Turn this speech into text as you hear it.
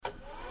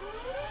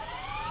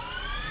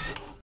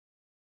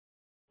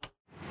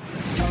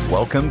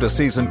Welcome to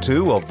Season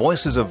 2 of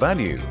Voices of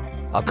Value,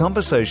 a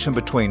conversation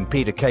between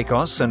Peter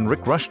Kakos and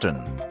Rick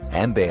Rushton,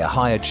 and their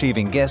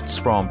high-achieving guests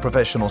from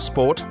professional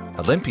sport,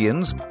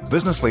 Olympians,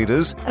 business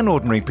leaders, and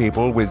ordinary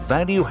people with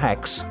value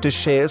hacks to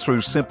share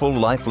through simple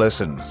life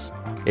lessons.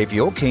 If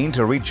you're keen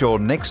to reach your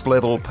next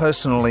level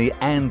personally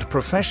and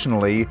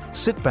professionally,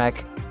 sit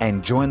back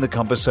and join the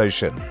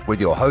conversation with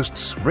your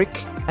hosts,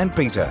 Rick and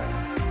Peter.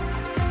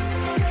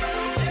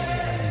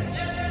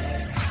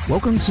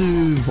 Welcome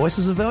to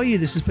Voices of Value.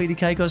 This is Peter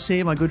Kakos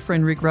here, my good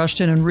friend Rick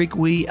Rushton. And Rick,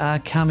 we are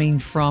coming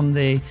from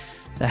the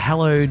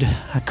hallowed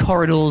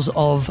corridors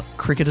of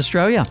Cricket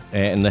Australia.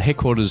 And the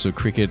headquarters of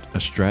Cricket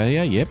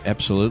Australia, yep,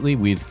 absolutely,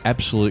 with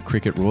absolute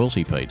cricket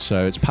royalty, Pete.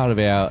 So it's part of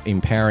our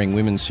Empowering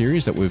Women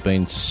series that we've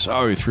been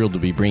so thrilled to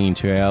be bringing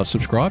to our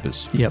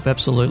subscribers. Yep,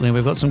 absolutely. And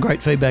we've got some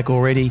great feedback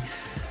already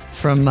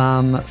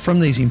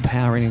from these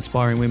empowering,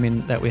 inspiring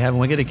women that we have, and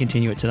we're going to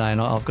continue it today. And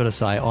I've got to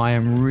say, I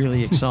am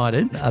really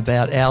excited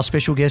about our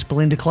special guest,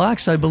 Belinda Clark.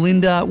 So,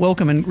 Belinda,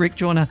 welcome. And Rick,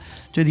 do you want to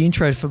do the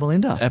intro for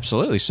Belinda?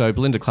 Absolutely. So,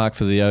 Belinda Clark,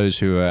 for those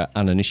who are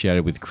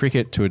uninitiated with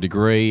cricket to a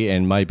degree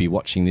and may be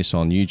watching this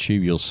on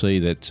YouTube, you'll see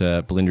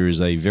that Belinda is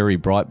a very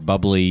bright,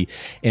 bubbly,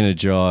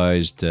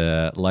 energised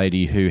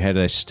lady who had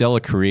a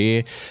stellar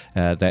career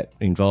that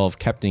involved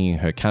captaining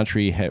her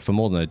country for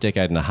more than a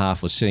decade and a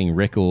half, was setting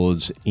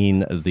records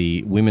in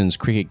the women's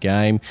cricket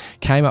game,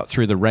 came up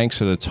through the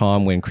ranks at a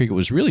time when cricket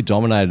was really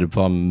dominated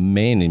by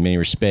men in many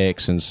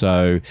respects, and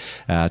so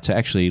to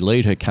actually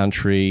lead her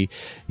country,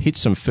 hit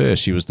some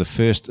first. She was the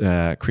first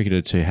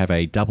cricketer to have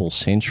a double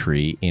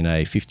century in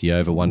a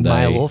 50-over one-day.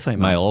 Male or female.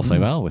 Male or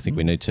female. I think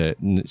we need to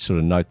sort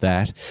of note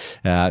that.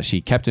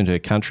 She captained her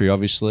country,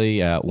 obviously,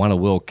 won a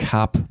World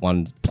Cup,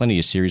 won plenty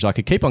of series. I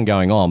could keep on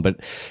going on, but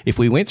if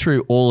we went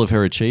through all of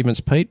her achievements,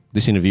 Pete,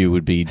 this interview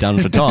would be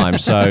done for time.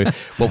 So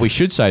what we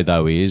should say,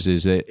 though, is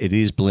that it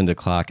is Belinda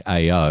Clark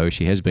AO.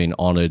 She has been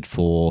honoured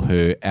for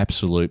her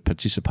absolute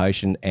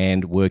participation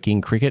and work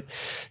in cricket.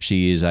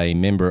 She is a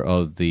member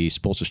of the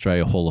Sports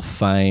Australia Hall of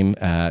Fame.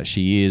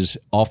 She is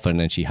often,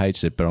 and she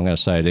hates it, but I'm going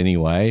to say it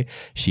anyway,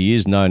 she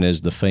is known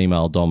as the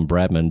female Don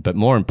Bradman. But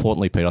more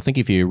importantly, Pete, I think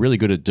if you're really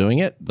good at doing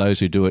it, those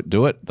who do it,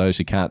 do it. Those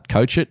who can't,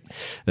 coach it.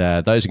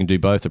 Those who can do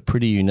both are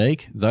pretty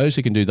unique. Those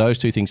who can do those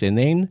two things and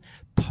then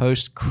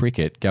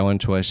post-cricket go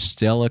into a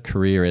stellar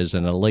career as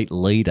an elite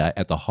leader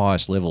at the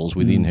highest levels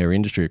within her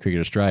industry of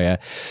Cricket Australia.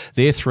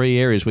 They're three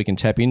areas we can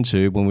tap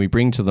into when we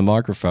bring to the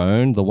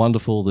microphone the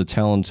wonderful, the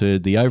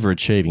talented, the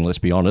overachieving, let's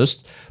be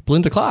honest,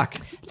 Belinda Clark.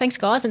 Thanks,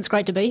 guys. It's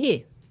great to be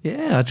here.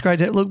 Yeah, it's great.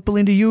 Look,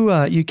 Belinda,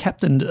 you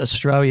captained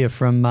Australia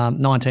from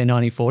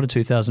 1994 to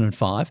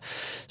 2005.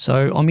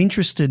 So I'm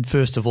interested,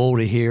 first of all,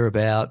 to hear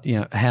about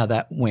how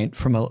that went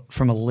from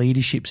a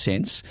leadership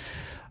sense.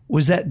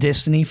 Was that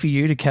destiny for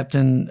you to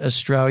captain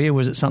Australia?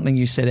 Was it something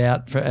you set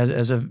out for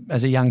as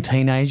a young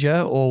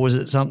teenager, or was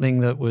it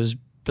something that was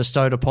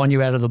bestowed upon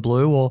you out of the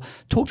blue? Or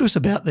talk to us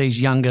about these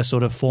younger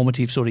sort of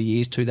formative sort of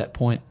years to that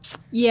point.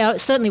 Yeah, it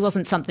certainly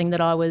wasn't something that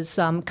I was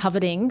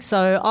coveting.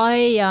 So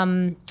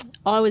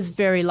I was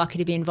very lucky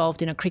to be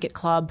involved in a cricket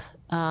club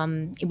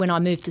when I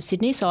moved to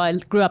Sydney. So I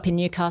grew up in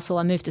Newcastle.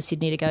 I moved to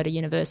Sydney to go to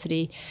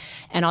university,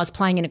 and I was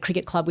playing in a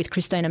cricket club with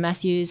Christina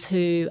Matthews,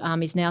 who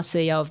is now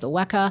CEO of the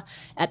WACA.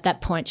 At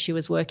that point, she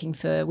was working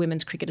for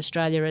Women's Cricket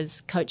Australia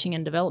as coaching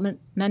and development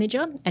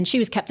manager, and she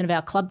was captain of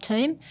our club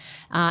team.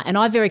 And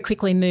I very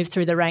quickly moved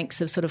through the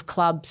ranks of sort of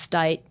club,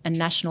 state and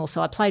national.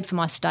 So I played for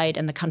my state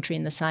and the country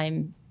in the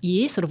same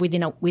year, sort of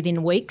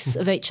within weeks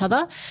of each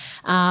other.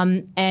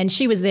 And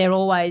she was there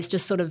always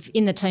just sort of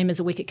in the team as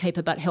a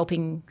wicketkeeper, but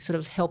helping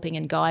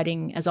and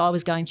guiding as I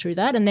was going through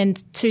that. And then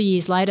 2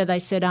 years later, they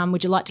said,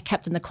 would you like to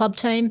captain the club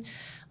team?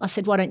 I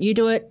said, why don't you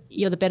do it?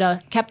 You're the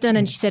better captain.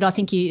 And she said, I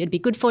think it'd be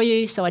good for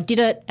you. So I did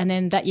it. And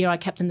then that year I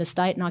captained the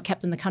state and I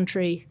captained the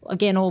country,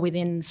 again, all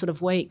within sort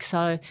of weeks.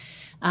 So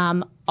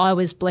I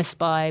was blessed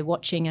by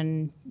watching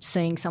and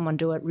seeing someone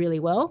do it really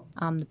well.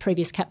 The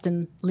previous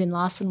captain, Lynn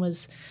Larson,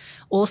 was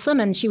awesome,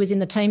 and she was in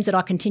the teams that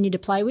I continued to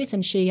play with,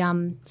 and she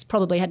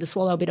probably had to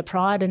swallow a bit of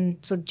pride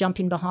and sort of jump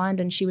in behind,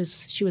 and she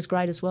was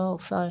great as well.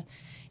 So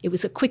it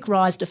was a quick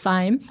rise to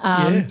fame,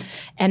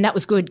 and that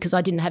was good because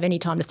I didn't have any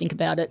time to think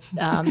about it.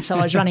 So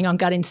I was running on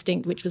gut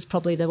instinct, which was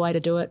probably the way to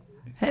do it.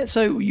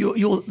 So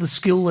the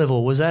skill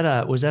level, was that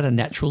a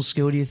natural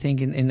skill, do you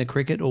think, in the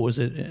cricket, or was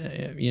it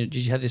did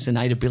you have this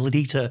innate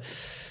ability to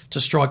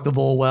strike the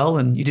ball well?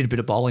 And you did a bit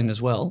of bowling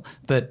as well,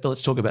 but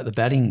let's talk about the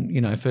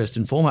batting, first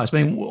and foremost.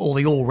 I mean,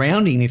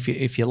 all-rounding,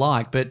 if you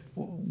like, but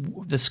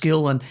the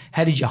skill, and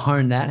how did you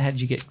hone that? How did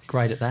you get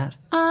great at that?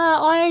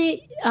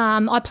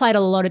 I played a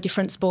lot of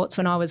different sports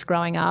when I was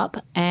growing up,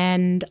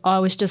 and I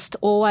was just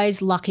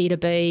always lucky to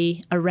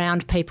be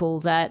around people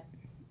that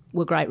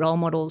were great role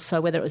models.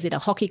 So whether it was at a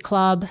hockey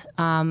club,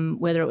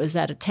 whether it was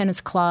at a tennis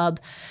club,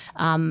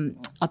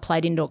 I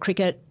played indoor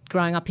cricket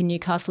growing up in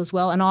Newcastle as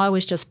well, and I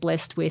was just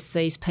blessed with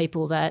these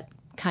people that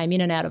came in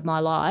and out of my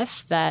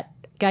life that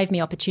gave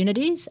me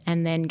opportunities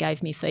and then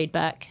gave me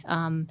feedback.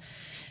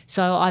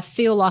 So I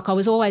feel like I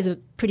was always a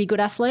pretty good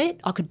athlete.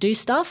 I could do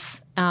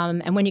stuff.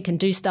 And when you can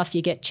do stuff,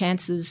 you get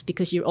chances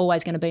because you're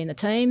always going to be in the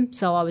team.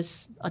 So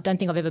I don't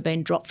think I've ever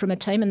been dropped from a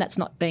team, and that's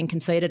not being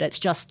conceded. It's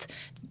just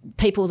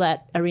people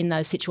that are in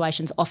those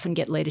situations often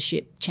get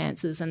leadership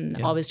chances.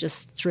 And I was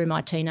just through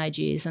my teenage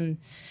years and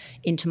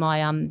into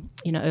my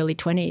early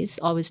 20s,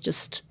 I was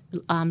just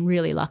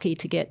really lucky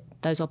to get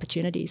those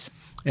opportunities.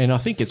 And I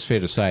think it's fair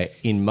to say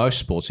in most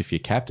sports, if you're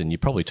captain, you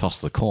probably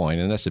toss the coin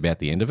and that's about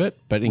the end of it.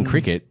 But in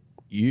cricket,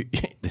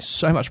 there's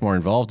so much more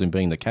involved in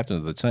being the captain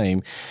of the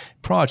team.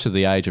 Prior to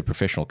the age of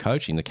professional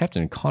coaching, the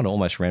captain kind of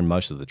almost ran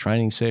most of the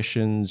training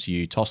sessions.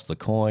 You toss the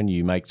coin,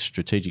 you make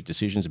strategic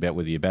decisions about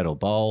whether you bat or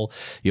bowl.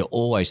 You're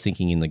always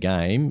thinking in the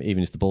game,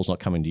 even if the ball's not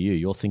coming to you,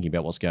 you're thinking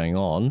about what's going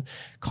on.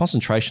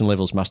 Concentration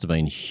levels must have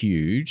been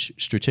huge.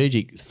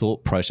 Strategic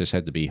thought process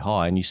had to be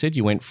high. And you said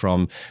you went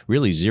from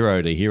really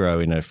zero to hero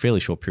in a fairly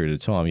short period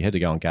of time. You had to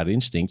go on gut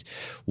instinct.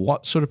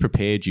 What sort of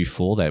prepared you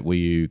for that? Were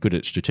you good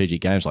at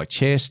strategic games like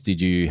chess?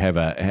 Did you have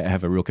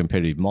a real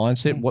competitive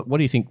mindset? What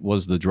do you think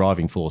was the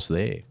driving force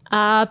there?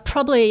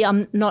 Probably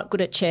I'm not good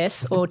at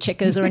chess or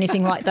checkers or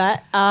anything like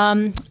that.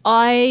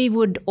 I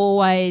would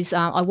always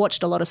I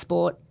watched a lot of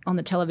sport on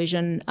the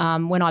television.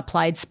 When I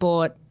played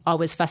sport, I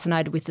was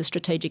fascinated with the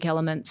strategic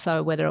element.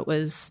 So whether it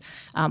was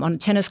on a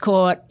tennis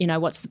court,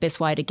 what's the best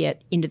way to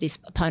get into this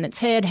opponent's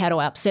head? How do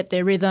I upset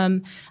their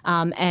rhythm?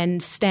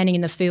 And standing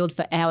in the field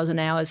for hours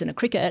and hours in a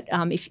cricket,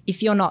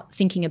 if you're not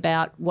thinking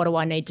about what do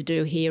I need to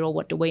do here or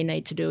what do we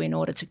need to do in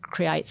order to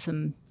create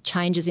some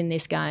changes in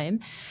this game,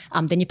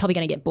 then you're probably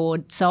going to get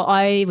bored. So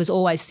I was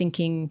always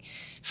thinking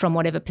from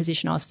whatever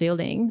position I was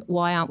fielding,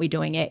 why aren't we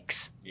doing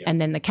X? Yep. And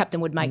then the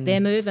captain would make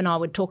their move and I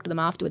would talk to them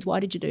afterwards,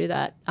 why did you do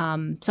that?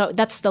 So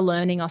that's the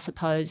learning, I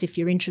suppose. If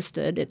you're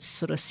interested, it's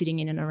sort of sitting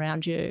in and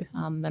around you.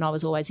 And I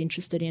was always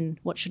interested in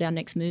what should our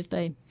next move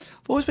be.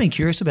 I've always been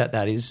curious about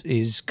that is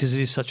because it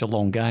is such a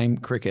long game,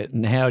 cricket,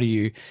 and how do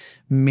you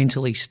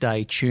mentally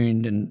stay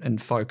tuned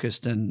and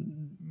focused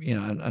and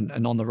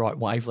and on the right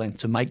wavelength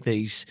to make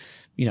these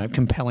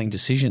compelling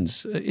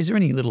decisions? Is there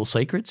any little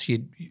secrets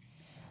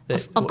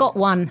I've got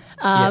one.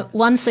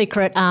 One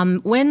secret.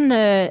 When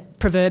the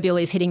proverbial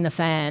is hitting the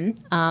fan,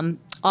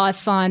 I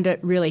find it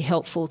really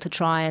helpful to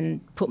try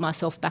and put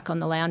myself back on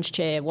the lounge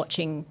chair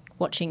watching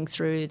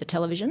through the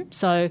television.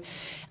 So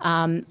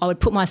I would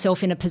put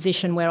myself in a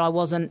position where I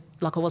wasn't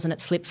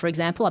at slip, for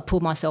example. I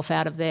pulled myself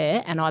out of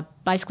there and I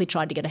basically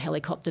tried to get a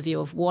helicopter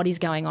view of what is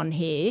going on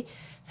here,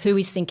 who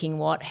is thinking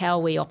what, how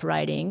are we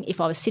operating. If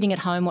I was sitting at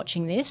home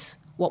watching this,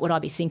 what would I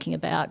be thinking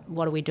about?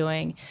 What are we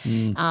doing?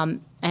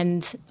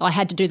 And I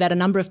had to do that a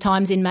number of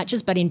times in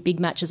matches, but in big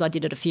matches I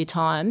did it a few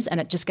times and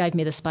it just gave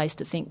me the space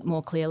to think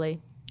more clearly.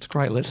 It's a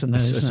great lesson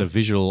there, It's a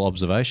visual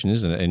observation,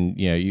 isn't it?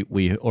 And,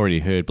 we already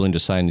heard Belinda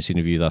say in this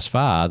interview thus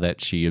far that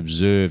she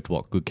observed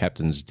what good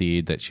captains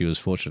did, that she was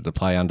fortunate to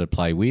play under,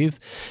 play with,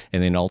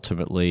 and then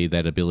ultimately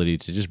that ability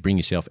to just bring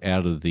yourself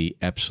out of the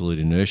absolute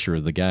inertia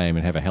of the game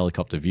and have a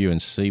helicopter view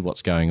and see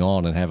what's going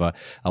on and have a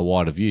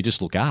wider view.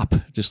 Just look up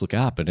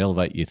and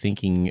elevate your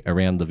thinking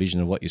around the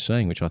vision of what you're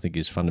seeing, which I think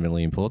is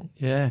fundamentally important.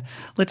 Yeah.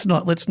 Let's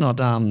not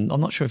I'm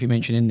not sure if you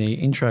mentioned in the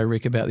intro,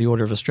 Rick, about the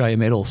Order of Australia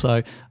medal.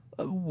 So,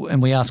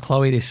 and we asked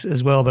Chloe this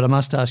as well, but I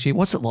must ask you,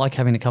 what's it like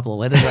having a couple of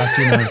letters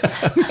after your name?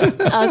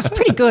 It's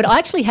pretty good. I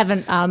actually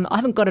haven't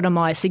got it on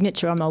my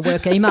signature on my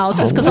work emails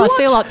just because I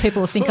feel like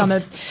people think I'm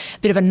a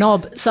bit of a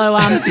knob. So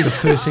the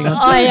first thing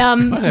I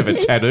have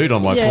it tattooed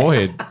on my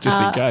forehead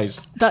just in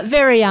case. But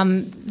very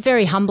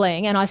very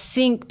humbling, and I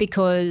think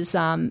because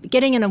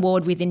getting an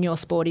award within your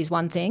sport is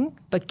one thing,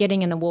 but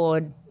getting an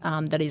award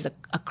that is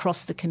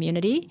across the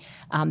community,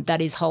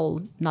 that is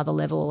whole another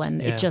level,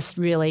 and it just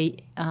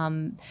really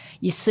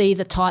you see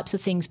the types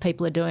of things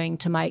people are doing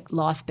to make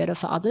life better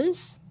for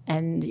others,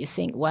 and you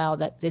think, wow,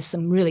 that there's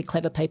some really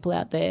clever people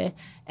out there,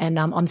 and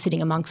I'm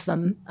sitting amongst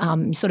them.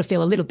 You sort of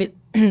feel a little bit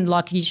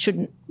like you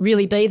shouldn't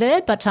really be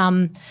there, but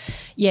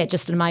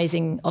just an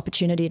amazing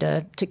opportunity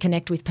to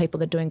connect with people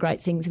that are doing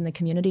great things in the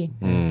community.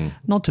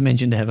 Not to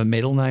mention to have a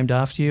medal named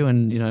after you,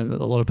 and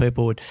a lot of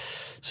people would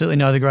certainly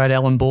know the great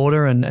Alan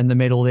Border and the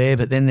medal there,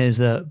 but then there's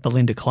the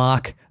Belinda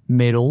Clark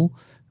medal,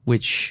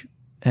 which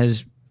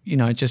has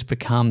just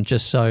become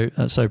so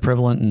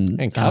prevalent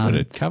and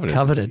coveted.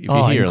 If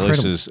you hear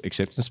Elisa's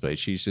acceptance speech,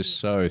 she's just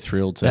so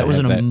thrilled to that was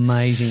have an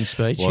amazing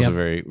speech. It was a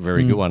very,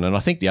 very good one. And I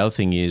think the other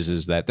thing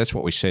is that that's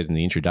what we said in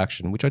the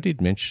introduction, which I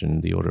did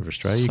mention the Order of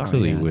Australia.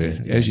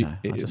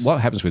 What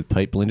happens with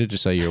Pete, Belinda,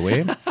 just so you're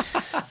aware,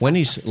 when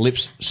his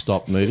lips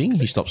stop moving,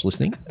 he stops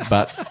listening.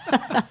 But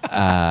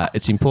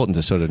it's important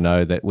to sort of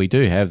know that we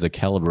do have the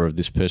calibre of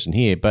this person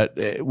here. But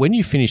when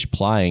you finish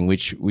playing,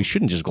 which we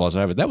shouldn't just gloss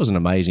over, that was an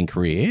amazing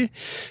career.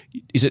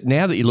 Is it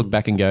now that you look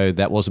back and go,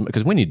 that wasn't,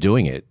 because when you're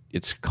doing it,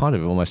 it's kind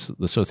of almost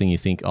the sort of thing you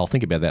think, I'll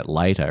think about that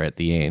later at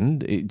the end.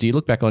 Do you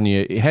look back on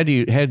how do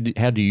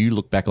you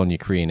look back on your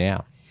career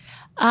now?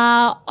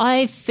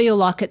 I feel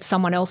like it's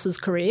someone else's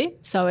career,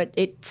 so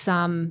it's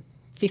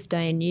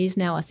 15 years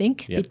now, I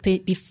think,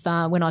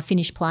 Yep. when I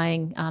finished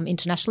playing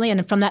internationally.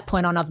 And from that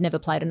point on, I've never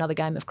played another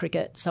game of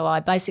cricket. So I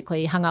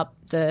basically hung up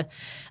the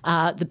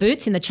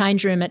boots in the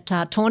change room at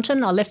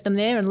Taunton. I left them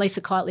there, and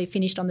Lisa Kitely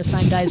finished on the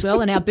same day as well.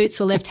 And our boots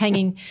were left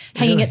hanging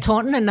at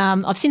Taunton. And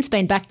I've since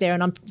been back there,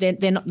 and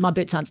they're not, my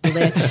boots aren't still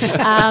there.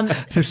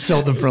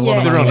 Sold them for a lot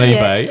of They're money.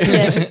 on eBay.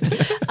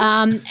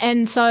 Yeah.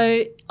 And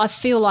so I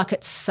feel like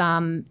it's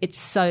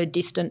so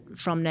distant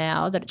from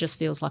now that it just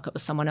feels like it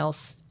was someone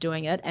else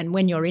doing it. And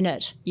when you're in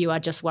it, you are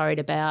just worried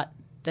about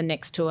the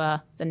next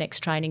tour, the next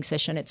training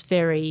session. It's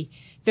very,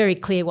 very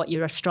clear what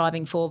you're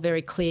striving for,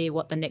 very clear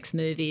what the next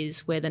move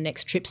is, where the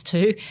next trip's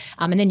to.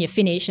 And then you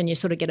finish and you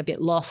sort of get a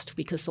bit lost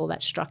because all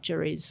that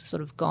structure is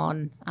sort of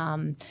gone.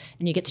 And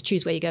you get to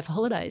choose where you go for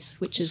holidays,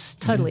 which is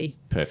totally...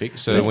 Perfect.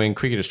 So when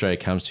Cricket Australia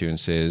comes to you and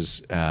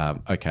says,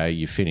 okay,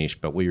 you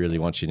finished, but we really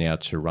want you now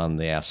to run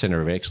our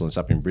Centre of Excellence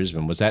up in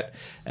Brisbane, was that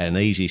an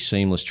easy,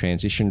 seamless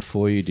transition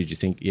for you? Did you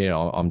think,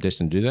 I'm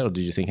destined to do that? Or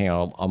did you think, hang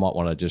on, I might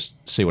want to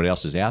just see what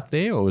else is out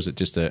there? Or was it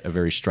just a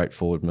very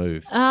straightforward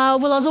move?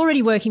 Well, I was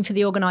already working for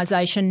the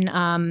organisation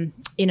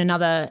in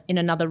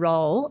another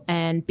role,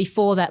 and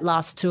before that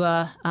last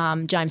tour,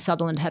 James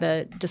Sutherland had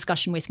a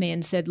discussion with me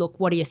and said, look,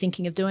 what are you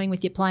thinking of doing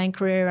with your playing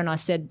career? And I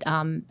said,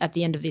 at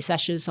the end of this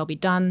Ashes, I'll be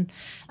done.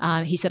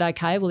 He said,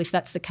 okay, well, if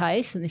that's the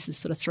case, and this is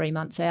sort of 3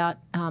 months out,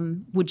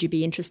 would you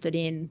be interested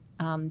in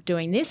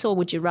doing this, or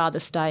would you rather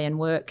stay and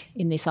work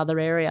in this other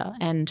area?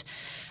 And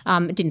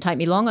it didn't take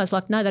me long. I was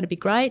like, no, that'd be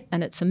great.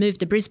 And it's a move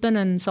to Brisbane.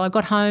 And so I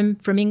got home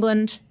from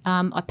England.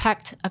 I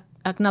packed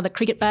another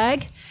cricket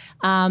bag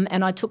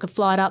and I took a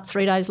flight up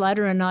 3 days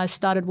later, and I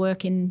started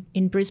work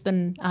in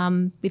Brisbane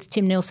with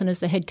Tim Nielsen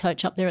as the head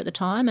coach up there at the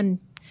time, and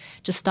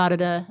just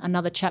started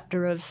another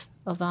chapter of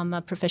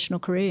a professional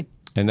career.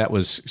 And that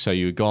was, so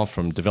you had gone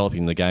from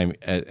developing the game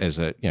as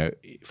a,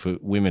 for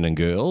women and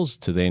girls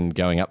to then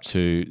going up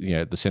to,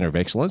 the Centre of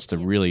Excellence to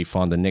really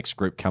find the next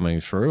group coming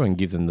through and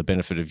give them the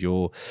benefit of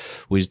your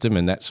wisdom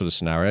and that sort of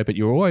scenario. But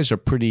you're always a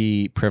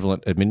pretty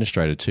prevalent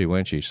administrator too,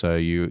 weren't you? So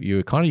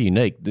you're kind of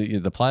unique.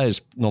 The players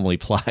normally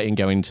play and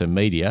go into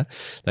media.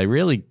 They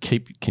really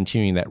keep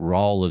continuing that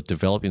role of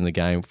developing the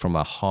game from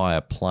a higher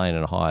plane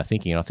and a higher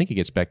thinking. And I think it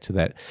gets back to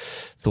that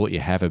thought you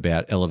have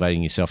about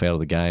elevating yourself out of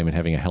the game and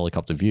having a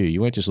helicopter view.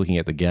 You weren't just looking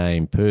at the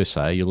game per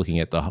se, you're looking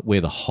at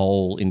where the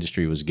whole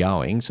industry was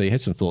going. So you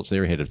had some thoughts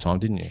there ahead of time,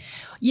 didn't you?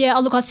 Yeah,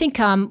 look, I think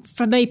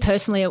for me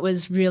personally, it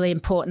was really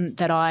important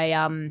that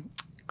I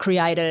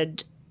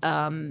created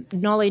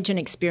knowledge and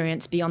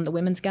experience beyond the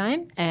women's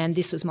game, and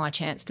this was my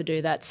chance to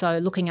do that. So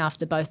looking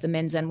after both the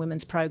men's and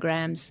women's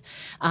programs,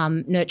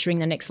 nurturing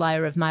the next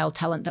layer of male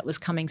talent that was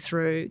coming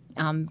through,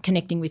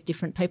 connecting with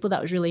different people,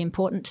 that was really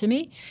important to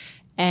me.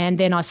 And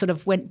then I sort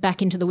of went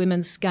back into the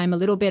women's game a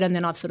little bit, and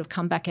then I've sort of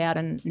come back out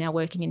and now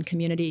working in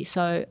community.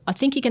 So I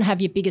think you can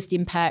have your biggest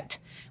impact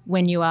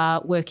when you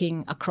are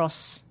working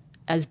across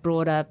as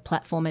broad a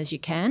platform as you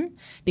can,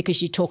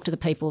 because you talk to the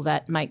people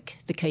that make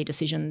the key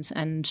decisions.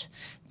 And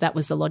that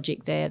was the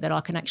logic there, that I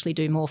can actually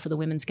do more for the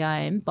women's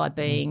game by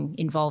being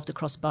involved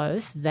across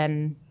both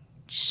than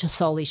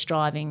solely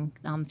striving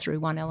through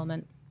one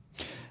element.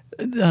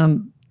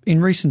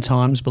 In recent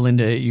times,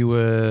 Belinda, you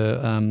were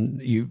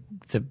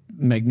the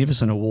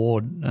magnificent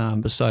award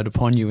bestowed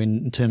upon you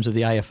in terms of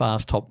the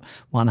AFR's top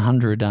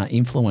 100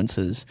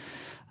 influencers.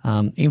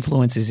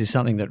 Influencers is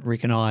something that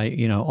Rick and I,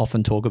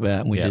 often talk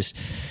about, and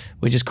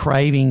we're just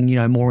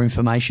craving, more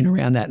information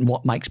around that and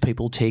what makes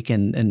people tick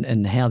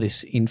and how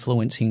this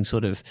influencing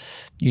sort of,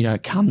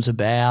 comes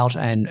about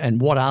and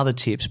what are the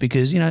tips,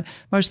 because,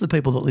 most of the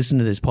people that listen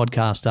to this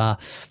podcast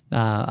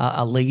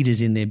are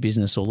leaders in their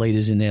business or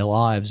leaders in their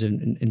lives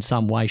in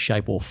some way,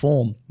 shape or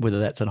form, whether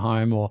that's at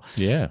home or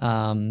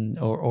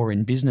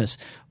in business.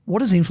 What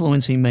does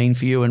influencing mean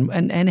for you,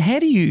 and how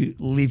do you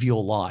live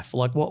your life?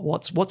 Like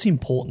what's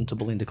important to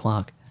Belinda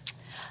Clark?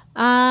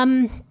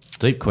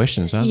 Deep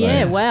questions, aren't they?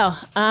 Yeah, wow.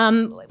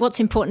 What's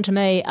important to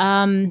me?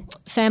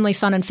 Family,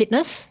 fun and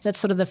fitness. That's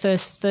sort of the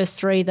first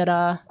three that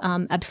are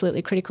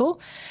absolutely critical.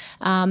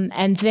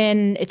 And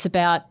then it's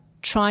about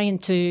trying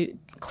to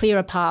clear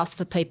a path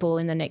for people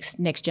in the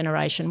next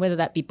generation, whether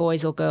that be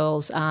boys or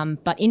girls,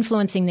 but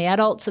influencing the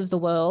adults of the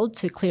world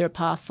to clear a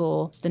path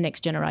for the next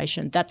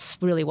generation. That's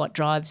really what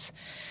drives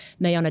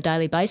me on a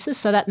daily basis.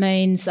 So that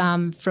means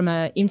from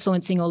an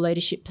influencing or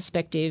leadership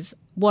perspective,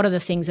 what are the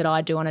things that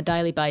I do on a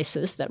daily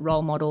basis that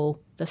role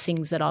model the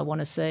things that I want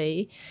to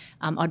see?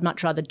 I'd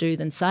much rather do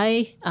than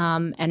say.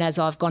 And as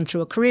I've gone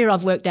through a career,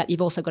 I've worked out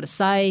you've also got to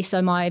say.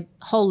 So my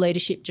whole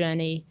leadership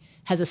journey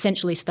has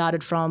essentially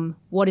started from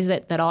what is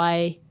it that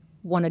I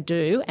want to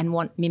do and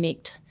want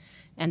mimicked.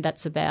 And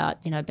that's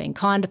about, being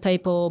kind to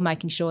people,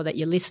 making sure that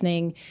you're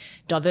listening,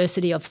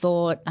 diversity of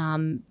thought,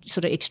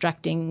 sort of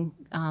extracting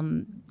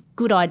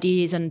good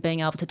ideas and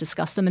being able to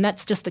discuss them. And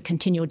that's just a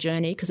continual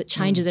journey because it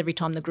changes every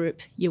time the group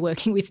you're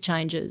working with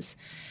changes.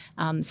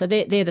 So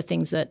they're the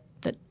things that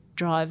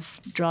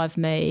drive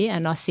me.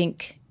 And I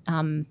think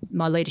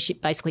my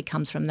leadership basically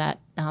comes from that,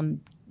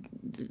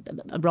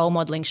 role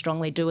modelling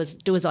strongly. Do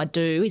as I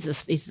do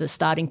is the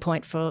starting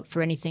point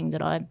for anything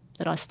that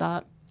I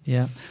start.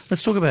 Yeah.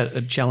 Let's talk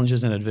about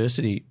challenges and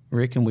adversity,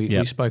 Rick, and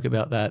we spoke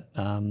about that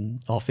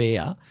off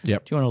air.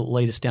 Yep. Do you want to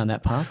lead us down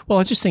that path? Well,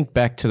 I just think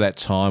back to that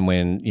time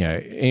when,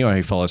 anyone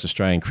who follows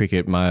Australian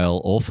cricket,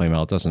 male or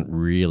female, doesn't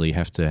really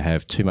have to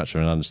have too much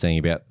of an understanding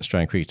about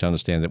Australian cricket to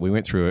understand that we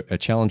went through a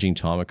challenging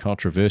time, a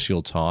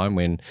controversial time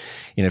when,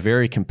 in a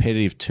very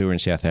competitive tour in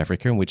South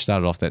Africa, and we'd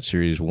started off that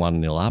series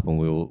 1-0 up, and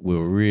we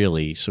were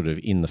really sort of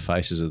in the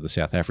faces of the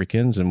South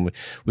Africans, and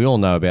we all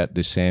know about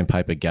this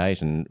sandpaper gate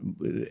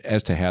and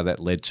as to how that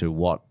led to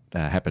what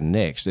happened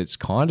next. It's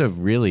kind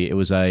of really it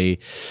was a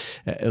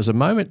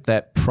moment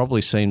that probably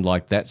seemed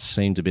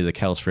to be the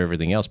catalyst for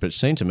everything else, but it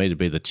seemed to me to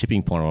be the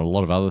tipping point on a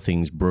lot of other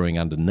things brewing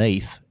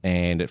underneath,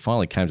 and it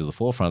finally came to the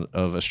forefront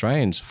of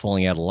Australians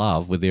falling out of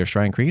love with their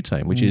Australian cricket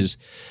team, which is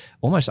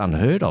almost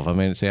unheard of. I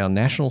mean, it's our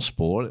national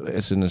sport.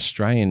 It's an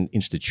Australian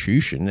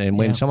institution. And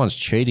when someone's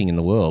cheating in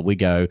the world, we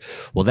go,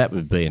 well, that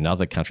would be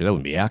another country. That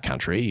wouldn't be our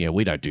country.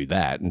 We don't do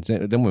that. And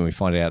then when we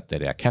find out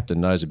that our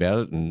captain knows about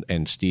it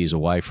and steers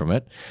away from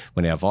it,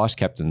 when our vice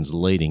captain's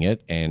leading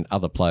it and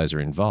other players are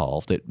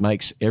involved, it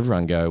makes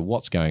everyone go,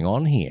 what's going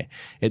on here?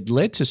 It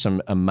led to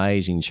some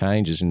amazing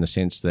changes in the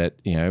sense that,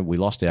 we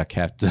lost our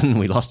captain,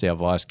 we lost our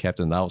vice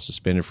captain. They were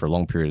suspended for a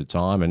long period of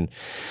time. And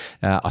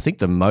I think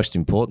the most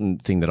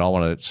important thing that I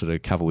want to sort of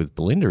cover with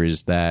Belinda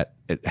is that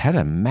it had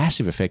a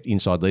massive effect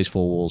inside these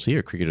four walls here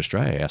at Cricket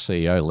Australia. Our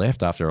CEO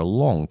left after a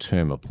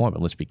long-term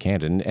appointment, let's be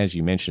candid. And as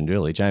you mentioned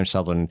earlier, James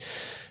Sutherland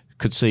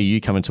could see you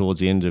coming towards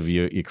the end of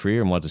your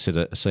career and wanted to set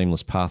a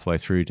seamless pathway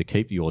through to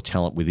keep your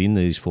talent within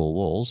these four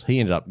walls. He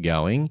ended up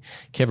going.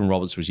 Kevin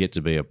Roberts was yet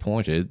to be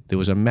appointed. There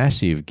was a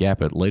massive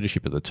gap at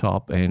leadership at the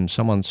top, and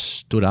someone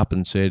stood up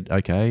and said,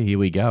 okay, here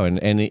we go. And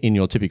in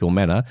your typical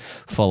manner,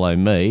 follow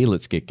me,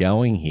 let's get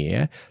going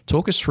here.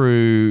 Talk us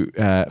through,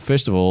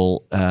 first of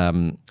all,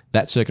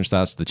 that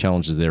circumstance, the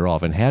challenges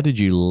thereof, and how did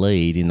you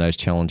lead in those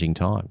challenging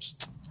times?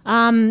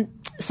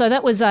 So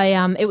that was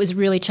it was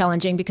really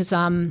challenging because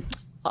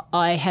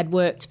I had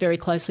worked very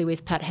closely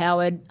with Pat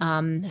Howard,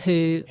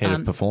 who head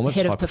of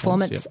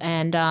performance,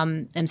 and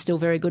am still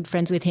very good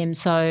friends with him.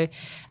 So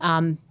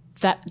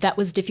that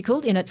was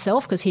difficult in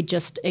itself because he'd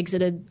just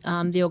exited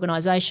the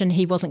organisation.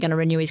 He wasn't going to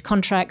renew his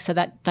contract, so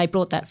that they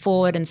brought that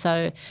forward, and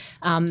so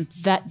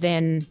that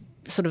then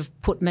sort of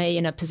put me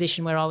in a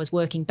position where I was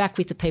working back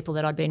with the people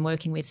that I'd been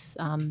working with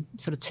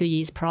sort of 2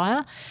 years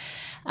prior.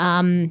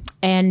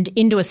 And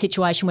into a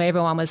situation where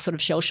everyone was sort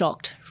of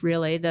shell-shocked,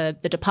 really. The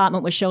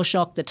department was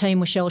shell-shocked, the team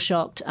was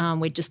shell-shocked.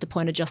 We'd just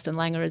appointed Justin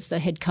Langer as the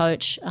head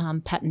coach.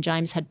 Pat and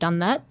James had done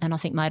that and I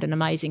think made an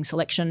amazing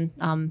selection,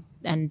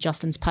 and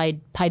Justin's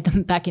paid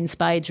them back in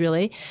spades,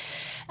 really.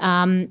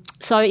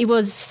 So it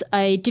was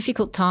a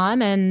difficult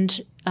time, and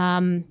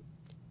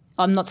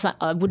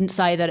I wouldn't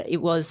say that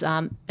it was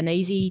an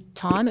easy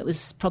time. It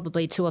was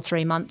probably 2 or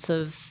 3 months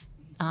of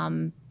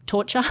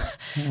torture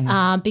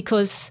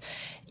because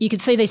you could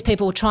see these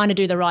people trying to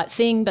do the right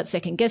thing but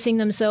second-guessing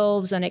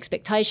themselves, and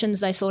expectations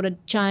they thought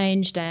had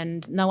changed,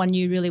 and no one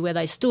knew really where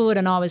they stood,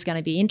 and I was going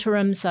to be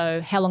interim,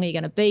 so how long are you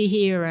going to be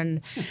here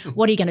and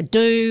what are you going to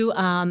do,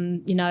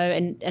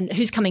 and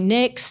who's coming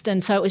next?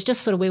 And so it was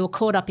just sort of we were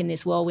caught up in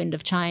this whirlwind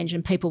of change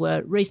and people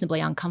were reasonably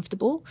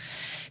uncomfortable.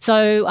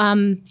 So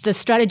the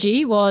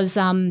strategy was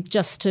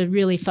just to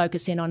really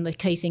focus in on the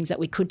key things that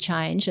we could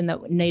change and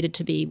that needed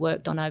to be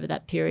worked on over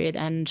that period,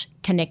 and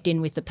connect in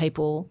with the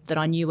people that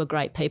I knew were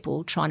great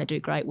people trying to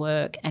do great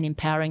work and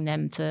empowering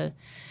them to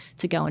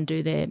go and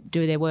do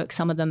their work.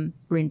 Some of them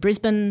were in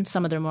Brisbane,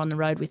 some of them were on the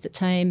road with the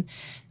team,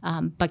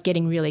 but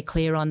getting really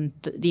clear on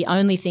the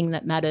only thing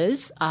that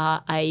matters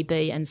are A,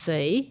 B and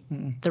C.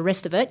 The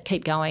rest of it,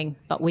 keep going,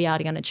 but we are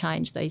going to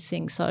change these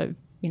things. So,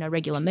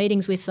 regular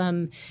meetings with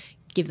them,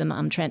 give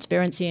them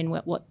transparency in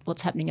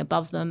what's happening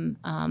above them,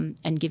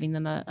 and giving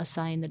them a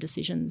say in the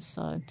decisions.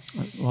 So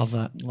I love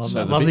that.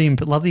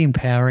 Love the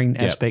empowering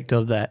aspect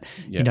of that.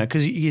 Yep.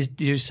 Because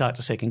you start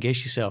to second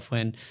guess yourself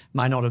when it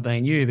may not have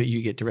been you, but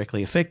you get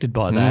directly affected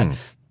by that.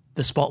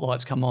 The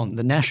spotlights come on.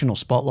 The national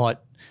spotlight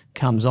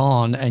comes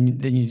on,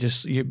 and then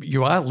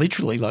you are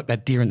literally like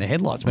that deer in the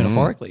headlights,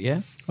 metaphorically.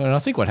 Yeah. Well, and I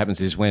think what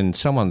happens is when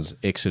someone's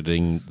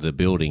exiting the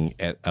building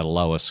at a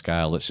lower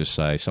scale, let's just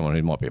say someone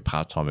who might be a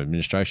part-time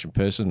administration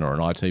person or an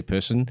IT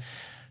person,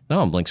 no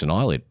one blinks an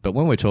eyelid. But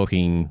when we're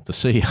talking the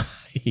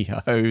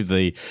CEO,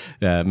 the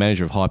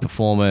manager of high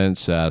performance,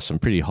 some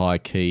pretty high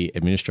key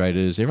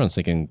administrators, everyone's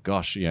thinking,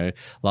 gosh,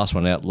 last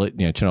one out,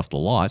 turn off the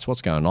lights.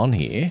 What's going on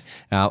here?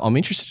 I'm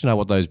interested to know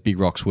what those big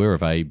rocks were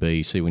of A,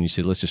 B, C. When you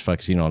said, let's just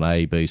focus in on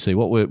A, B, C,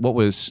 what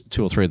was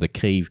 2 or 3 of the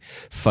key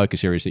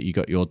focus areas that you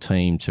got your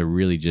team to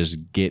really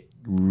just get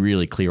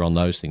really clear on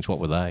those things? What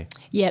were they?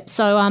 Yep.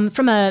 So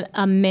from a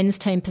men's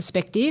team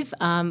perspective,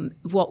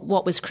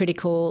 what was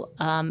critical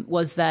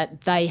was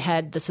that they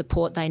had the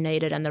support they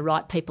needed and the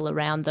right people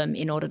around them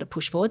in order to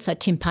push forward. So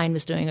Tim Payne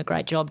was doing a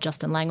great job.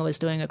 Justin Langer was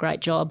doing a great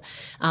job.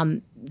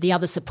 The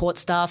other support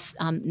staff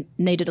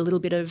needed a little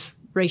bit of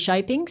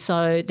reshaping.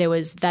 So there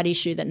was that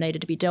issue that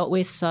needed to be dealt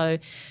with. So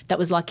that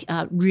was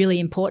really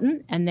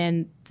important. And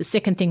then the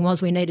second thing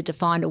was we needed to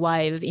find a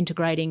way of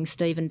integrating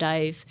Steve and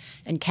Dave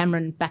and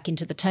Cameron back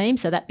into the team.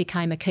 So that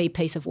became a key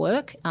piece of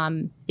work.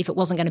 If it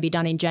wasn't going to be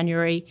done in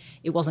January,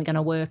 it wasn't going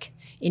to work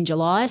in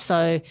July.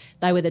 So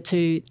they were the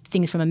two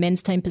things from a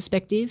men's team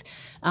perspective.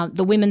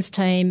 The women's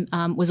team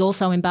was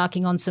also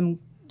embarking on some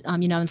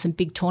in some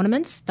big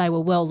tournaments. They were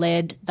well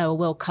led, they were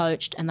well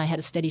coached, and they had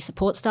a steady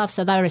support staff.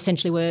 So they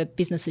essentially were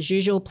business as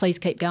usual. Please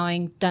keep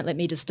going. Don't let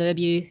me disturb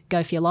you.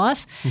 Go for your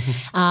life.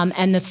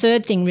 And the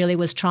third thing really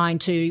was trying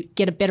to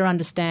get a better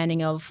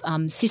understanding of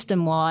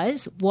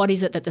system-wise, what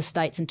is it that the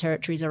states and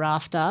territories are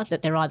after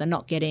that they're either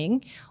not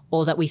getting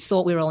or that we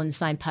thought we were all on the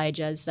same page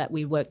as that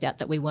we worked out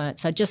that we weren't.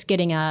 So just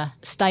getting a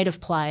state of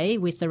play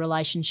with the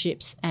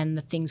relationships and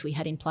the things we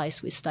had in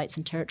place with states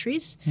and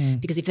territories,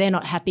 because if they're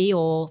not happy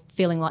or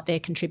feeling like they're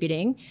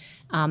contributing,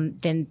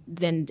 then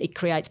it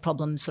creates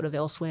problems sort of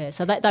elsewhere.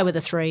 So they were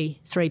the three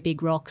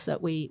big rocks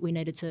that we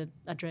needed to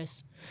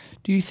address.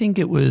 Do you think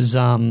it was,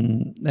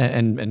 and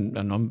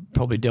I'm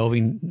probably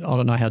delving, I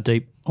don't know how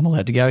deep I'm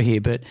allowed to go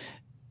here, but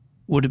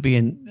would it be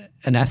an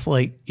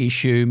athlete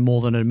issue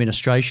more than an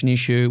administration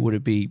issue? Would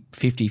it be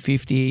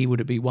 50-50?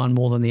 Would it be one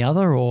more than the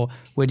other? Or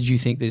where did you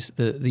think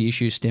the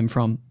issue stem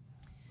from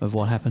of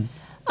what happened?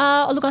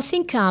 Look, I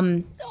think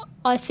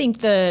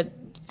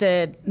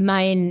the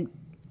main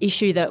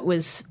issue that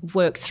was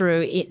worked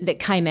through that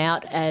came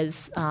out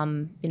as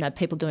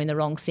people doing the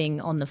wrong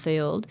thing on the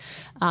field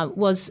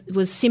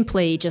was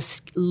simply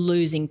just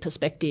losing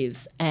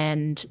perspective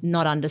and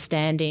not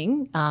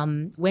understanding.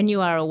 When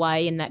you are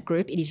away in that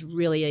group, it is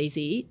really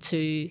easy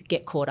to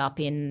get caught up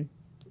in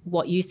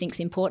what you think's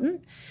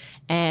important,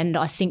 and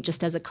I think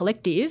just as a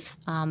collective,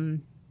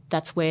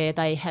 that's where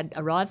they had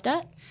arrived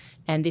at,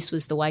 and this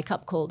was the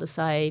wake-up call to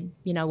say,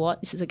 you know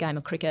what, this is a game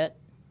of cricket.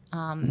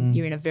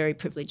 You're in a very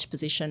privileged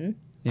position.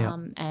 Yeah.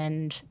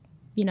 And,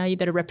 you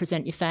better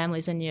represent your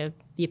families and your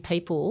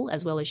people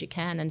as well as you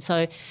can. And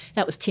so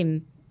that was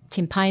Tim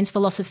Payne's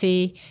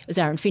philosophy, it was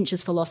Aaron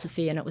Finch's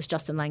philosophy, and it was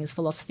Justin Langer's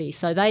philosophy.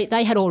 So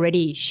they had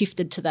already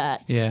shifted to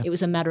that. Yeah. It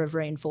was a matter of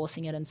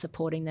reinforcing it and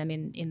supporting them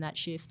in that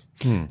shift.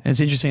 And it's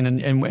interesting,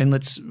 and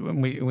let's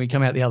when we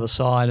come out the other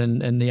side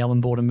and the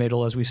Ellen Border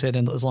medal, as we said,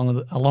 and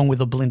along with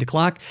the Belinda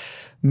Clark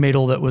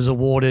medal that was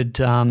awarded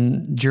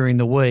during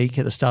the week,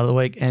 at the start of the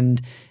week,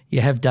 and you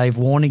have Dave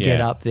Warner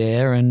get up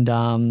there, and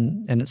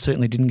it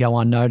certainly didn't go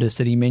unnoticed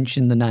that he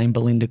mentioned the name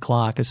Belinda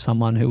Clark as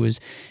someone who was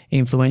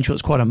influential.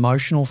 It's quite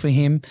emotional for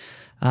him.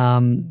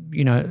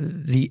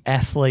 The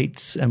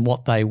athletes and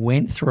what they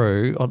went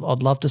through.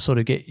 I'd love to sort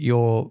of get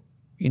your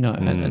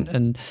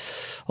an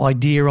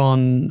idea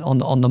on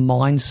the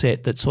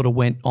mindset that sort of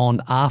went on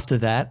after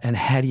that, and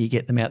how do you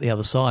get them out the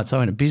other side? So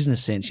in a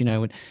business sense,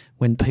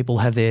 when people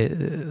have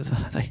this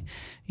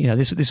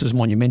was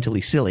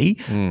monumentally silly,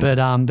 but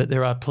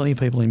there are plenty of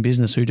people in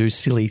business who do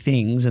silly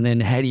things, and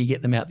then how do you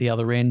get them out the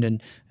other end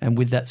and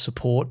with that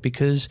support?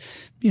 Because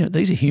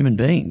these are human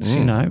beings.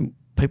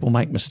 People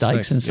make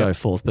mistakes and so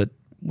forth, but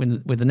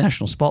with the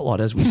national spotlight,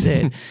 as we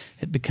said,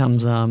 it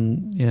becomes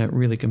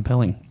really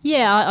compelling.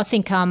 Yeah, I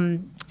think.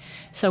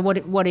 So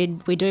what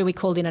did we do? We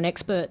called in an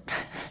expert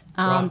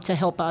to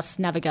help us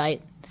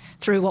navigate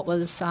through what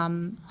was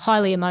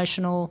highly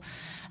emotional,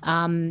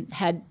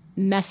 had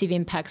massive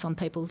impacts on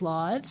people's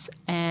lives,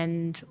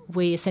 and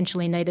we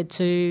essentially needed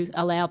to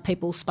allow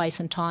people space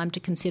and time to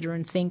consider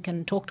and think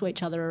and talk to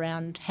each other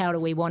around how do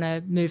we want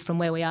to move from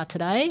where we are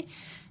today.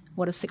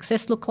 What does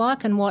success look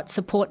like, and what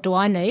support do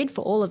I need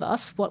for all of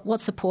us? What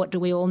support do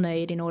we all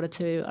need in order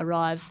to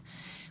arrive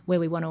where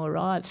we want to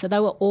arrive? So they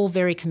were all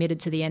very committed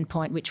to the end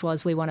point, which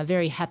was we want a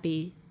very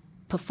happy,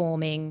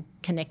 performing,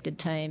 connected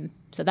team.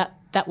 So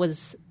that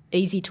was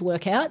easy to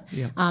work out.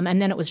 Yeah.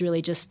 And then it was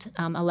really just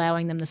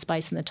allowing them the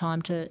space and the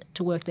time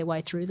to work their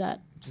way through that.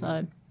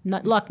 So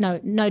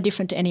no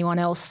different to anyone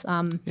else.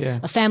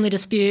 A family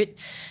dispute,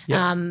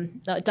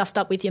 dust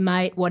up with your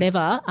mate,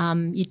 whatever.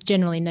 You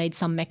generally need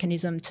some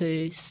mechanism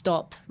to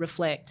stop,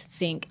 reflect,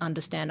 think,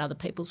 understand other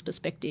people's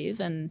perspective,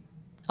 and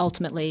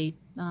ultimately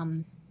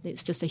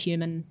it's just a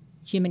human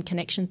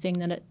connection thing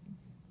that it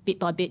bit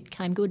by bit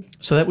came good.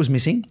 So that was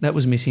missing. That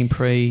was missing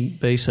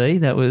pre-BC.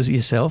 That was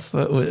yourself.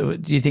 Do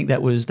you think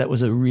that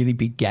was a really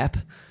big gap?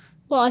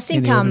 Well, I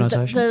think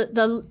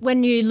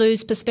when you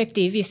lose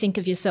perspective, you think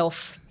of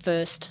yourself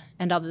first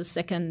and others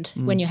second.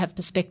 When you have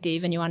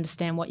perspective and you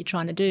understand what you're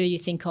trying to do, you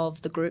think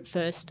of the group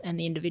first and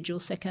the individual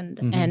second.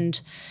 Mm-hmm.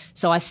 And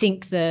so I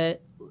think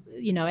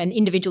and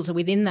individuals are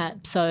within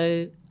that.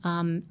 So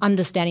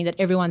understanding that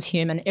everyone's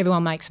human,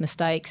 everyone makes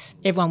mistakes,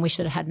 everyone wished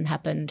that it hadn't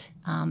happened,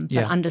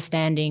 but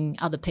understanding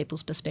other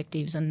people's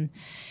perspectives and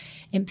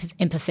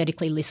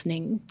empathetically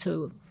listening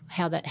to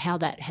how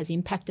that has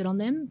impacted on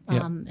them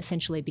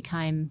essentially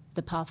became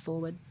the path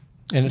forward.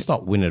 And it's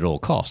not win at all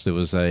costs. There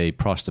was a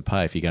price to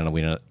pay if you're going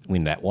to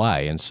win that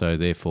way. And so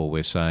therefore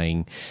we're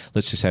saying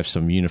let's just have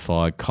some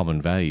unified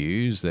common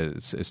values that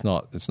it's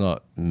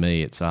not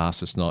me, it's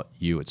us, it's not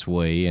you, it's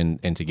we.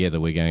 And together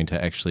we're going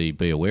to actually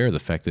be aware of the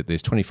fact that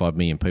there's 25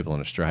 million people in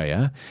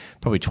Australia,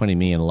 probably 20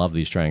 million love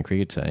the Australian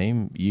cricket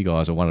team. You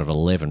guys are one of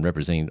 11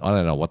 representing, I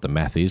don't know what the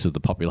math is of the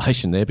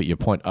population there, but you're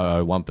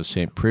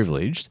 0.001%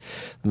 privileged.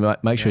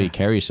 Make sure you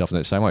carry yourself in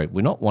that same way.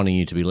 We're not wanting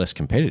you to be less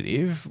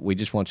competitive. We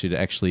just want you to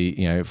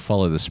actually,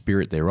 follow the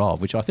spirit thereof,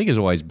 which I think has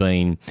always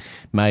been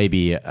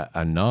maybe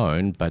a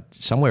known, but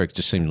somewhere it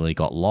just seemingly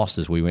got lost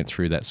as we went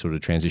through that sort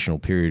of transitional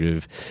period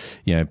of,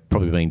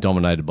 probably being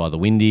dominated by the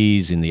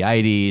Windies in the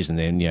 80s, and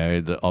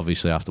then,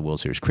 obviously after World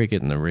Series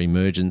cricket and the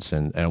re-emergence,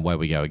 and away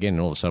we go again,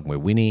 and all of a sudden we're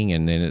winning,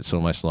 and then it's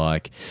almost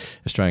like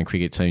Australian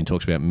cricket team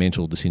talks about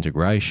mental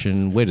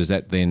disintegration. Where does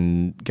that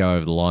then go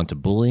over the line to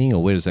bullying,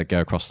 or where does that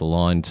go across the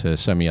line to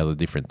so many other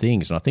different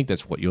things? And I think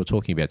that's what you're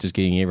talking about, just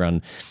getting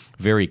everyone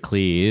very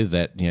clear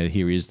that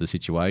here is the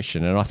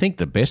situation. And I think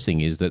the best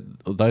thing is that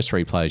those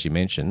three players you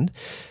mentioned,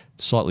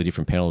 slightly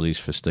different penalties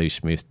for Steve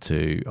Smith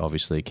to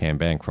obviously Cam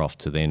Bancroft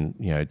to then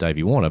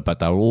Davey Warner, but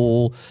they were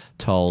all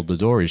told the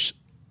door is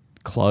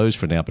closed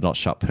for now but not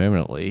shut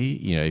permanently.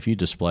 If you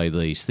display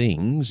these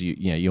things,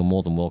 you're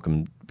more than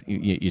welcome.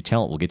 Your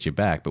talent will get you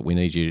back, but we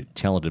need you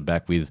talented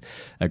back with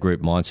a group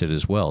mindset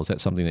as well. Is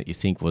that something that you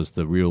think was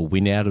the real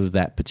win out of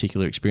that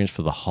particular experience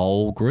for the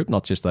whole group,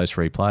 not just those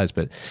three players,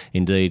 but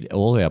indeed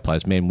all of our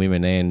players, men,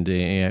 women,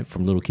 and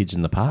from little kids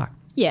in the park?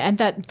 Yeah, and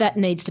that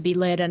needs to be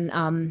led.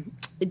 And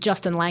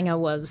Justin Langer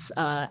was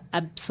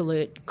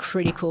absolute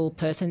critical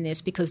person in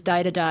this, because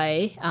day to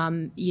day,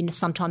 you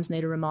sometimes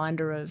need a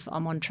reminder of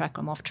I'm on track,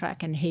 I'm off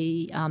track, and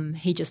he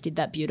just did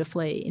that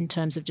beautifully in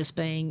terms of just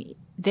being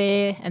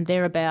there and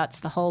thereabouts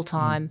the whole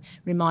time,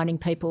 reminding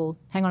people,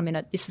 hang on a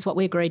minute, this is what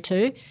we agreed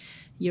to.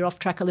 You're off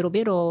track a little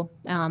bit, or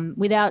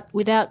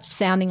without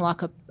sounding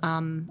like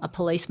a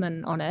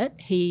policeman on it,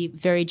 he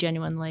very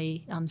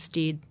genuinely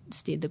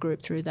steered the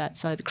group through that.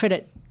 So the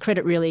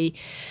credit really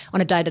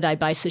on a day-to-day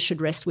basis should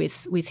rest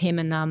with him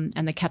and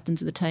the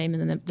captains of the team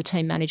and the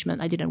team management.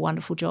 They did a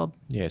wonderful job.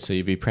 Yeah, so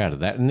you'd be proud of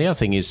that. And the other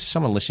thing is,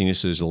 someone listening to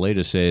this as a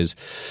leader says,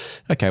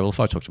 okay, well, if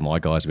I talk to my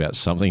guys about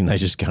something, they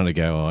just kind of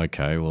go, oh,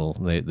 okay, well,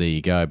 there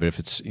you go. But if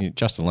it's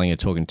Justin Langer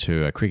talking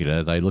to a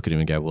cricketer, they look at him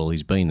and go, well,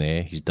 he's been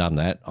there, he's done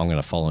that, I'm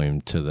going to follow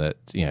him to the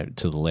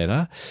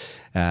letter.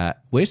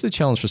 Where's the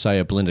challenge for, say,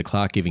 a Belinda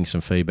Clark giving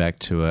some feedback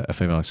to a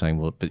female saying,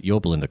 well, but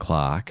you're Belinda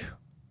Clark,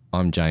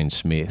 I'm Jane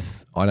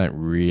Smith. I don't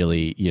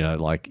really,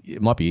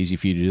 it might be easy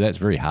for you to do that. It's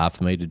very hard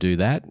for me to do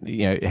that.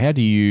 How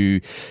do you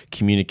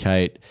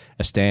communicate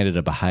a standard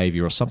of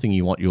behaviour or something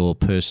you want your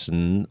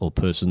person or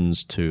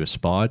persons to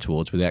aspire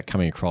towards without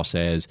coming across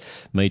as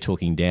me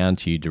talking down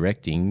to you,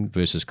 directing,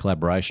 versus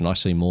collaboration? I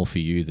see more for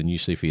you than you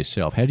see for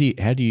yourself. How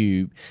do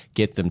you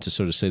get them to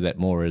sort of see that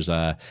more as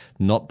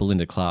not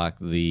Belinda Clark,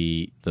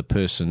 the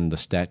person, the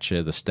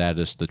stature, the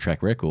status, the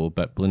track record,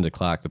 but Belinda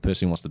Clark, the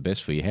person who wants the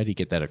best for you? How do you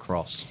get that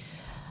across?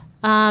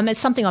 It's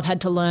something I've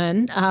had to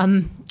learn,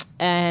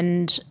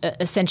 and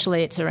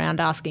essentially it's around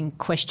asking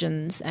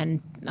questions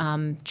and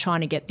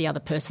trying to get the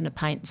other person to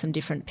paint some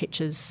different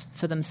pictures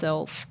for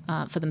themselves.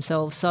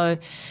 So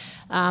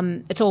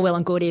it's all well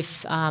and good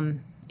if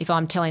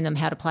I'm telling them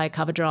how to play a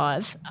cover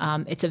drive.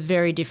 It's a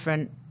very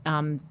different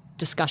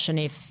discussion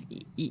if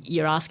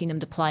you're asking them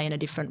to play in a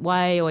different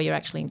way, or you're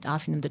actually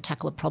asking them to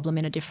tackle a problem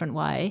in a different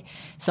way.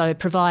 So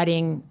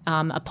providing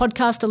a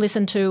podcast to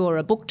listen to, or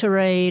a book to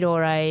read,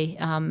 or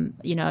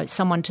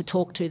someone to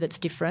talk to that's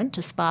different,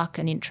 to spark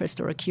an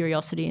interest or a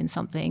curiosity in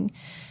something,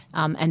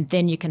 and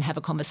then you can have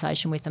a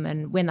conversation with them.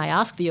 And when they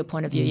ask for your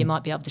point of view, you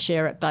might be able to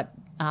share it, but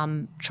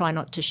try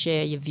not to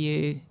share your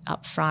view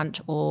up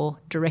front or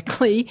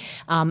directly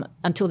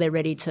until they're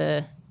ready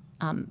to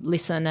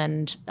listen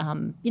and,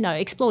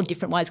 explore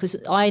different ways, because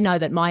I know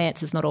that my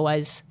answer's not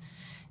always,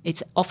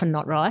 it's often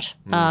not right.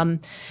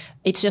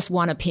 It's just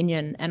one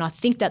opinion. And I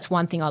think that's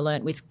one thing I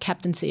learnt with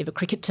captaincy of a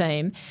cricket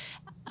team.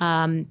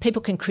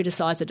 People can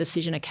criticise a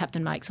decision a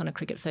captain makes on a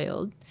cricket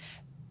field,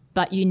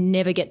 but you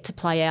never get to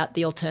play out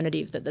the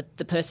alternative that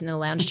the person in the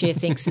lounge chair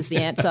thinks is the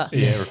answer.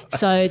 Yeah, right.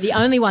 So the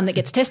only one that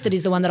gets tested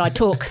is the one that I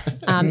took.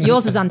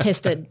 Yours is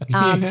untested.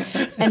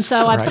 And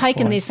so I've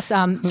taken this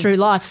through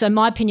life. So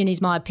my opinion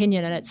is my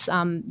opinion, and it's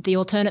the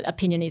alternate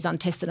opinion is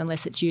untested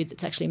unless it's you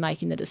that's actually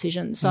making the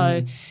decision.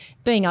 So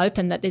being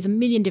open that there's a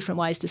million different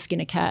ways to skin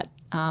a cat,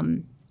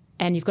 and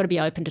you've got to be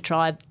open to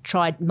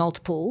try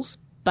multiples,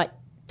 but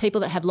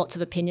people that have lots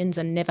of opinions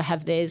and never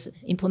have theirs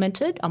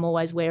implemented, I'm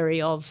always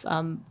wary of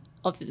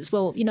as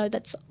well.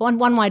 That's one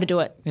way to do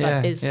it,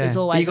 but there's always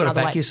another way. You've got to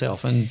back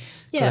yourself and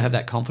got to have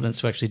that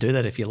confidence to actually do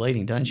that if you're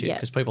leading, don't you?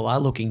 Because people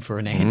are looking for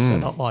an answer,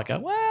 not like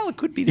it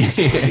could be this.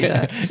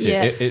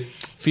 It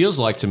feels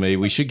like to me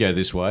we should go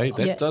this way.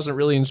 That doesn't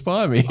really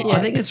inspire me. I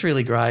think it's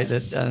really great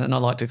that, and I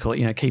like to call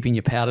it, keeping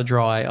your powder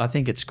dry. I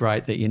think it's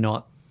great that you're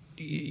not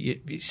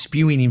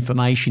spewing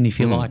information, if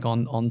you like,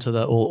 onto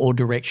the or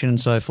direction and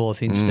so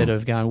forth, instead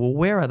of going, well,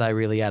 where are they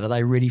really at? Are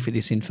they ready for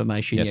this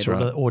information yet,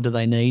 right. or do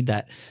they need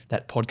that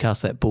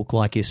podcast, that book,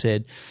 like you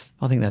said?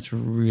 I think that's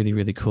really,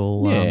 really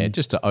cool. Yeah,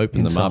 just to open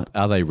insight. them up.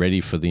 Are they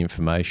ready for the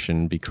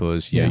information?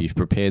 Because you've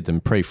prepared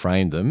them,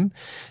 pre-framed them,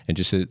 and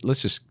just said,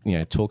 let's just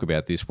talk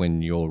about this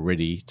when you're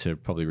ready to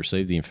probably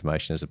receive the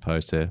information, as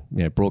opposed to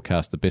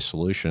broadcast the best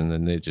solution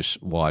and they're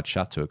just wired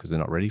shut to it because they're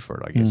not ready for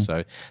it, I guess.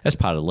 So that's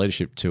part of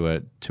leadership to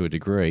a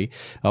degree.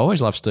 I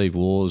always love Steve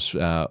Waugh's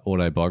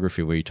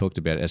autobiography, where he talked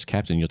about, as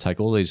captain, you'll take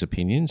all these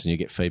opinions and you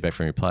get feedback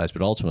from your players,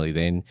 but ultimately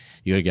then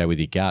you got to go with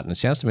your gut. And it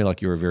sounds to me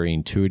like you're a very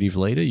intuitive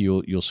leader.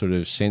 You'll sort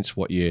of sense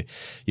what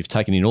you've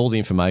taken in all the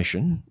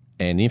information,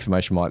 and the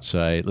information might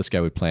say, let's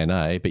go with plan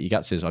A, but your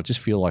gut says, I just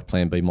feel like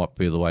plan B might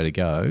be the way to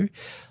go.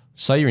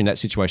 Say you're in that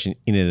situation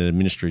in an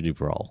administrative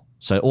role.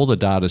 So all the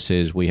data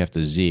says we have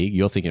to zig.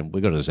 You're thinking,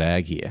 we've got to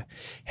zag here.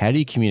 How do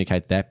you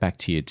communicate that back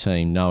to your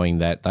team, knowing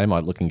that they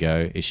might look and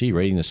go, is she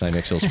reading the same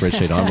Excel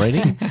spreadsheet I'm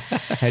reading?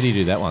 How do you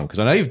do that one? Because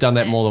I know you've done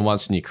that more than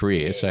once in your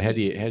career. So how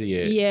do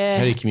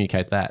you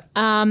communicate that?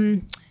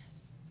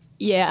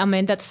 Yeah, I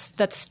mean,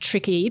 that's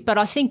tricky, but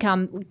I think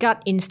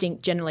gut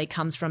instinct generally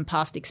comes from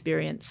past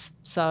experience.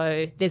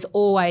 So there's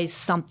always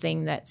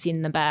something that's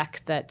in the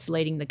back that's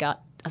leading the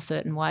gut a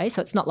certain way.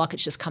 So it's not like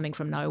it's just coming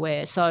from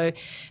nowhere. So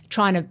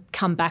trying to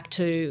come back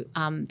to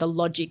the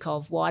logic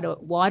of why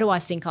do I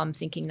think I'm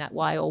thinking that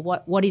way, or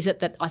what is it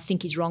that I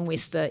think is wrong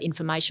with the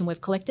information we've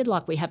collected?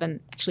 Like, we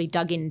haven't actually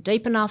dug in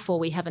deep enough, or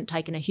we haven't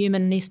taken a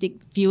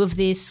humanistic view of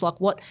this.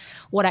 Like, what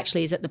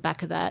actually is at the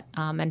back of that,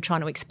 and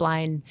trying to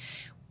explain.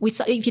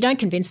 If you don't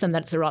convince them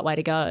that it's the right way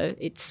to go,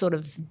 it's sort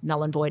of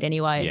null and void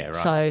anyway. Yeah, right.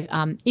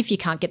 So if you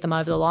can't get them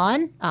over the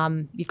line,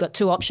 you've got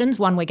two options.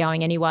 One, we're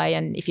going anyway,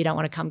 and if you don't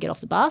want to come, get off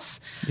the bus.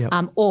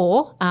 Yep.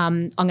 Or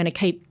I'm going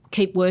to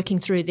keep working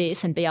through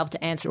this and be able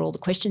to answer all the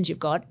questions you've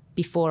got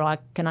before I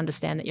can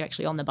understand that you're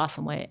actually on the bus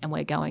and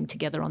we're going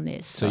together on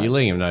this. So you're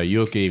letting them know,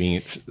 you're giving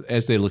it,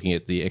 as they're looking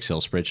at the Excel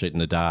spreadsheet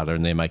and the data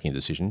and they're making a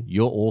decision,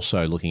 you're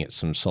also looking at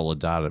some solid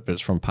data, but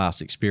it's from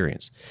past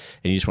experience.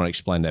 And you just want to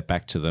explain that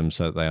back to them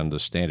so that they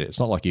understand it. It's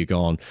not like you're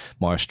going,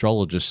 my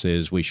astrologist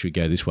says we should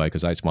go this way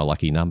because 8's my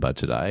lucky number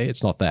today.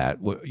 It's not that.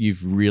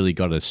 You've really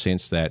got a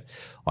sense that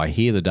I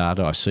hear the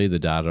data, I see the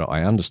data,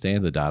 I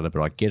understand the data,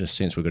 but I get a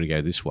sense we've got to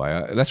go this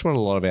way. That's what a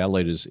lot of our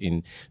leaders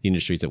in the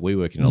industries that we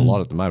work in a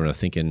lot at the moment are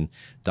thinking.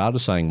 Data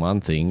saying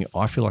one thing,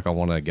 I feel like I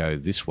want to go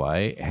this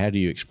way. How do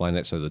you explain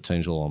that so the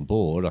team's all on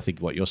board? I think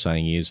what you're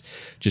saying is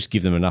just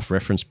give them enough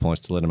reference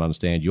points to let them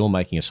understand you're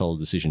making a solid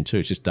decision too.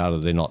 It's just data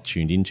they're not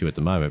tuned into at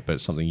the moment, but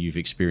it's something you've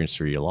experienced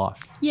through your life.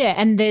 Yeah,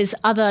 and there's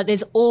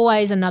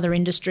always another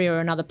industry or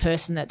another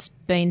person that's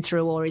been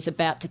through or is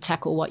about to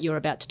tackle what you're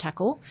about to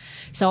tackle.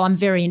 So I'm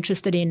very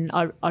interested in,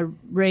 I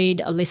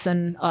read, I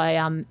listen,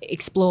 I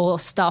explore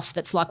stuff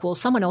that's like, well,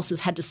 someone else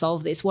has had to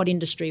solve this. What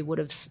industry would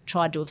have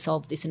tried to have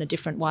solved this in a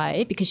different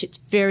way? Because it's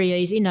very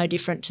easy, no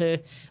different to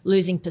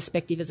losing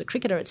perspective as a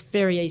cricketer. It's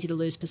very easy to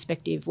lose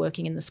perspective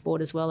working in the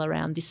sport as well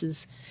around this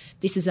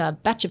is a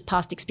batch of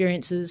past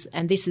experiences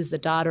and this is the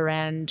data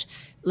and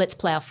let's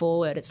plough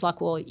forward. It's like,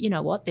 well, you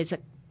know what, there's a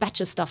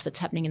batch of stuff that's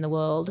happening in the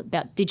world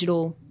about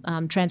digital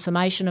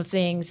transformation of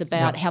things,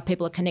 about how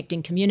people are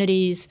connecting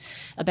communities,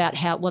 about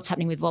what's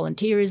happening with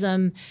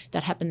volunteerism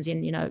that happens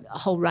in a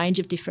whole range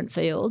of different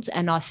fields.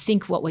 And I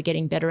think what we're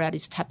getting better at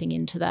is tapping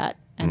into that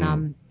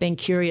and being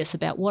curious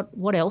about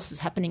what else is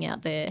happening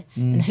out there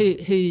and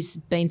who's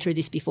been through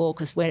this before,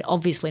 because we're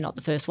obviously not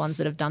the first ones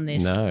that have done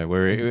this. No,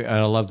 and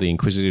I love the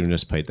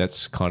inquisitiveness, Pete.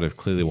 That's kind of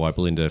clearly why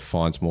Belinda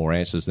finds more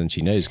answers than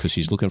she needs, because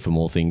she's looking for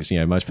more things.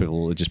 Most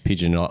people are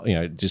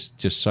just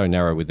just so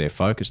narrow with their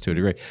focus to a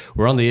degree.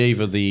 We're on the eve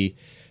of the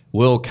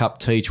World Cup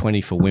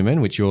T20 for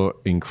women, which you're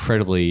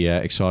incredibly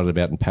excited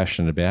about and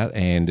passionate about,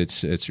 and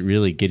it's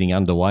really getting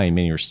underway in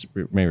many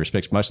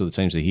respects. Most of the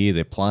teams are here,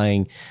 they're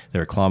playing,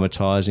 they're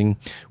acclimatising.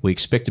 We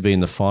expect to be in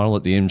the final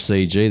at the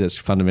MCG. That's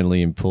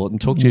fundamentally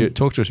important. Talk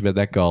to us about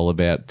that goal,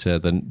 about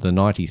the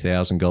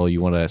 90,000 goal.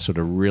 You want to sort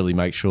of really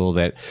make sure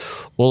that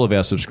all of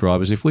our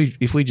subscribers, if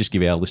we just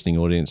give our listening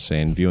audience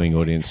and viewing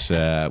audience,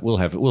 we'll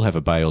have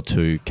a bay or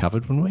two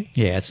covered, wouldn't we?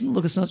 Yeah, it's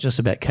not just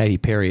about Katy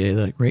Perry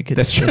either, Rick.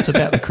 It's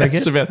about the cricket.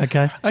 It's about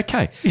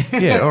Okay.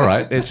 Yeah, all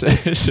right. It's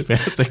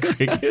about the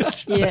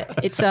cricket. Yeah,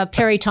 it's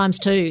Perry times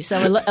 2.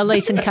 So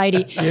Elise and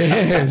Katie.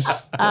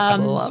 Yes. I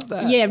love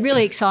that. Yeah,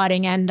 really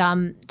exciting. And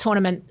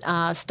tournament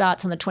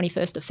starts on the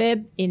 21st of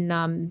Feb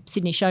in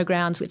Sydney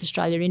Showgrounds with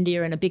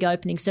Australia-India and a big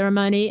opening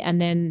ceremony.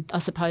 And then I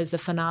suppose the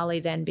finale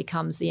then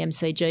becomes the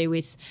MCG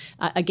with,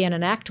 again,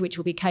 an act, which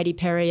will be Katy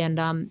Perry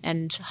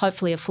and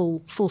hopefully a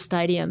full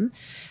stadium.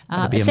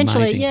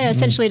 Essentially, amazing.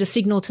 Essentially to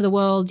signal to the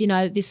world,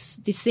 this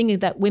thing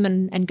that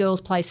women and girls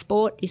play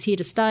sport is here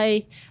to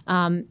stay.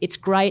 It's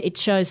great. It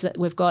shows that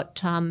we've got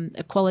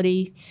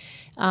equality.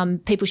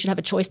 People should have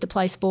a choice to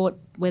play sport.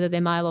 whether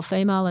they're male or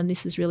female, and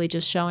this is really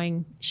just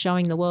showing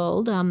the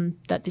world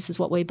that this is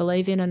what we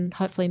believe in, and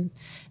hopefully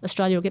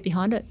Australia will get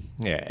behind it.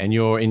 Yeah, and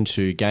you're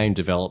into game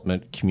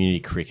development, community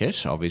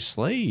cricket,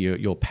 obviously.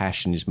 Your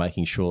passion is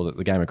making sure that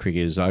the game of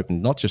cricket is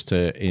open, not just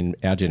to, in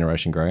our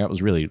generation growing up, it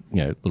was really,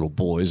 little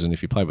boys, and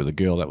if you played with a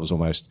girl, that was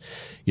almost,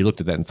 you looked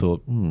at that and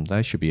thought,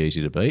 they should be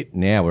easy to beat.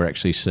 Now we're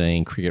actually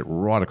seeing cricket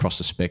right across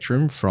the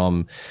spectrum,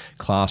 from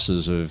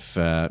classes of,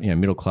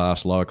 middle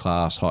class, lower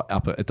class,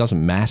 upper, it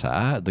doesn't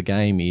matter. The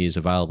game is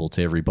available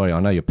to everybody. I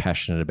know you're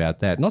passionate about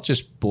that, not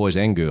just boys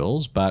and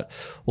girls, but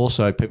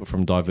also people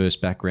from diverse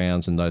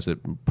backgrounds and those that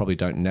probably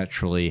don't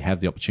naturally have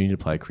the opportunity to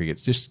play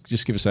cricket.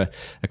 Just give us a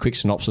quick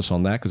synopsis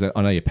on that, because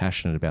I know you're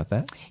passionate about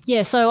that.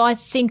 Yeah, so I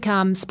think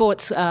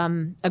sport's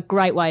a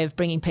great way of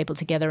bringing people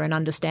together and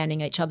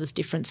understanding each other's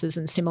differences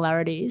and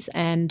similarities,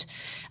 and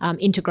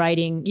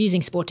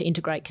using sport to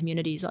integrate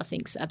communities, I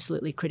think is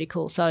absolutely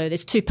critical. So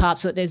there's two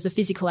parts to it. There's the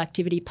physical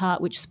activity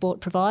part, which sport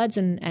provides,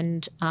 and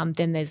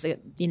then there's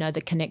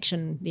the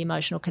connection, the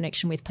emotional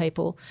connection with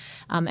people.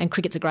 And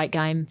cricket's a great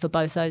game for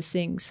both those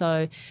things.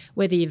 So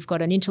whether you've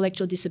got an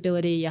intellectual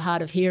disability, you're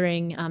hard of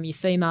hearing, you're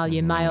female,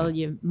 you're male,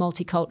 you're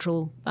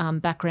multicultural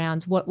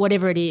backgrounds,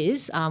 whatever it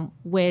is,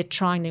 we're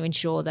trying to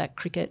ensure that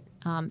cricket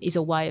is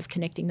a way of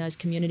connecting those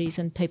communities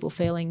and people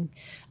feeling,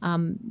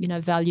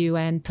 value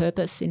and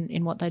purpose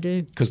in what they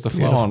do. Because the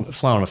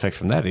flow-on effect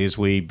from that is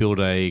we build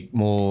a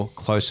more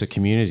closer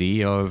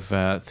community of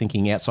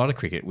thinking outside of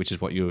cricket, which is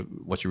what you're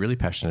really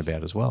passionate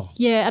about as well.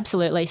 Yeah,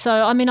 absolutely.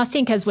 So, I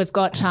think as we've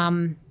got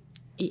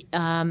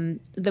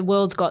the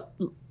world's got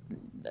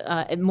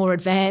more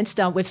advanced,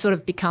 we've sort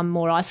of become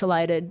more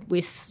isolated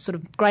with sort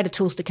of greater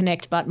tools to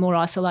connect, but more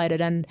isolated.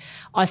 And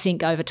I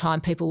think over time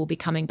people will be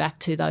coming back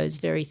to those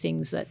very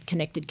things that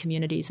connected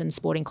communities, and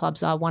sporting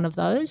clubs are one of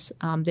those.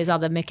 There's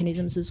other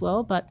mechanisms as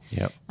well, but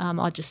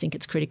I just think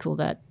it's critical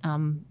that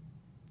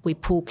we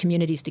pull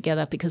communities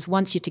together, because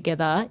once you're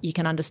together, you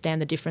can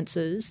understand the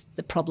differences,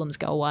 the problems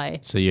go away.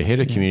 So you're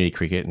head of community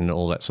cricket and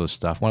all that sort of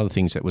stuff. One of the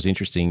things that was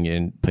interesting,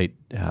 and Pete,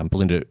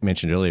 Belinda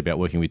mentioned earlier about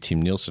working with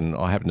Tim Nielsen,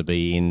 I happened to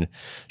be in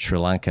Sri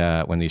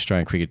Lanka when the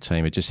Australian cricket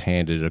team had just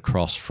handed it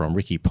across from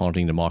Ricky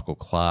Ponting to Michael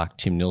Clarke.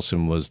 Tim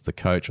Nielsen was the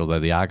coach, although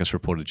the Argus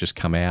report had just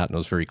come out and it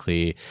was very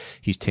clear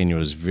his tenure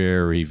was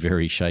very,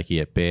 very shaky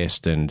at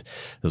best, and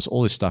there was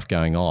all this stuff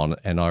going on.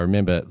 And I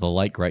remember the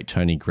late, great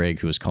Tony Gregg,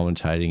 who was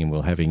commentating, and we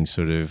were having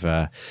sort of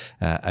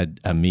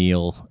a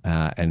meal,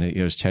 and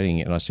he was chatting,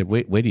 and I said,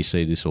 where do you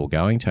see this all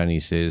going? Tony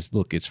says,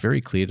 look, it's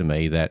very clear to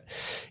me that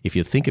if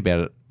you think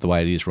about it the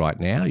way it is right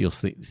now, you'll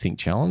think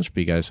challenge.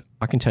 But he goes,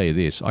 I can tell you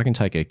this, I can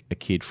take a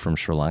kid from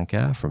Sri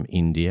Lanka, from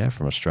India,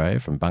 from Australia,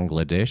 from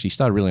Bangladesh. He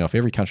started reeling off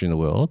every country in the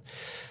world.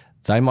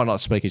 They might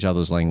not speak each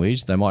other's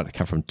language. They might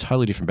come from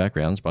totally different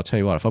backgrounds. But I'll tell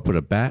you what, if I put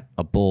a bat,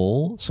 a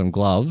ball, some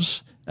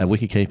gloves, a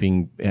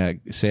wicket-keeping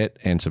set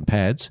and some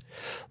pads,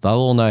 they'll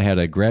all know how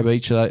to grab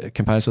each of the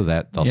components of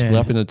that. They'll split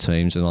up into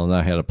teams and they'll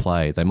know how to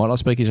play. They might not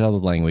speak each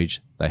other's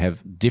language. They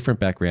have different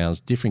backgrounds,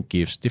 different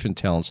gifts, different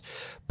talents,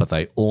 but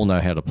they all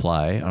know how to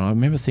play. And I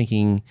remember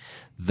thinking,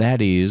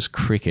 that is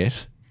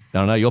cricket.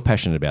 Now, I know you're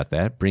passionate about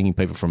that, bringing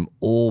people from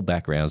all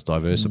backgrounds,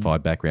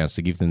 diversified backgrounds,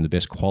 to give them the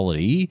best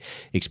quality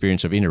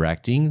experience of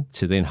interacting,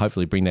 to then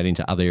hopefully bring that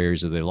into other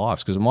areas of their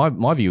lives. Because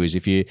my view is,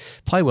 if you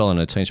play well in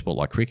a team sport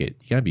like cricket,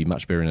 you're going to be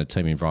much better in a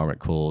team environment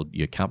called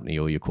your company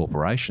or your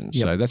corporation.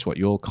 Yep. So that's what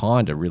you're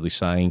kind of really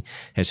saying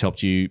has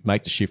helped you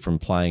make the shift from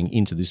playing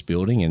into this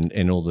building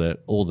and all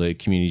the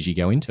communities you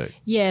go into.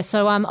 Yeah,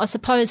 so I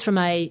suppose from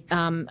a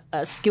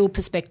skill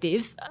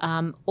perspective,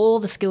 all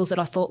the skills that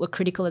I thought were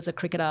critical as a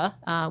cricketer,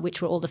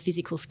 which were all the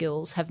physical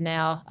skills,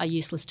 are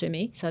useless to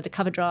me. So the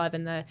cover drive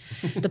and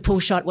the pull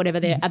shot, whatever,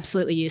 they're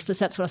absolutely useless.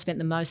 That's what I spent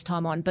the most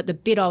time on. But the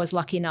bit I was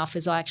lucky enough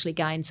is I actually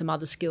gained some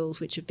other skills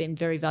which have been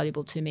very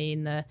valuable to me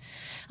in the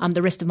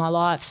rest of my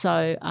life.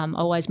 So I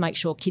always make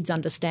sure kids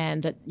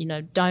understand that,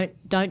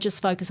 don't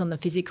just focus on the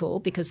physical,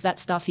 because that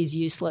stuff is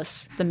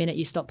useless the minute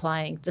you stop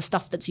playing. The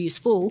stuff that's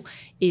useful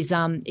is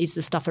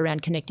the stuff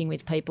around connecting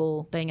with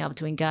people, being able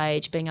to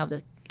engage, being able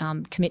to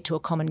commit to a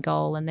common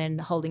goal, and then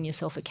holding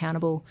yourself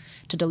accountable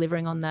to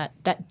delivering on that.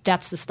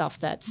 That's the stuff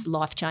that's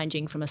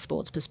life-changing from a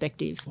sports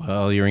perspective.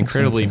 Well, you're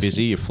incredibly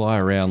busy. You fly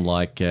around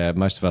like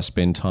most of us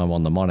spend time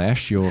on the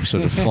Monash. You're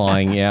sort of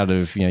flying out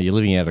of, you're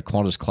living out of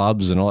Qantas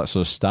clubs and all that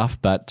sort of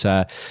stuff. But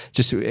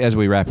just as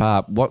we wrap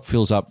up, what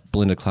fills up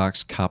Belinda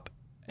Clark's cup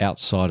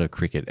outside of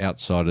cricket,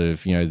 outside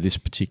of this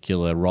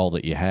particular role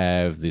that you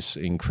have, this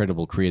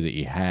incredible career that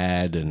you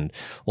had, and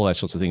all those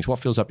sorts of things? What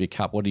fills up your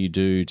cup? What do you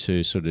do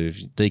to sort of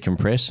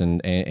decompress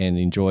and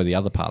enjoy the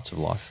other parts of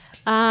life?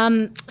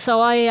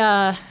 So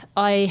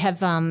I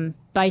have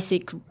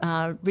basic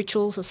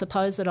rituals, I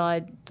suppose, that I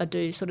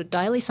do sort of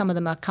daily. Some of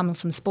them are coming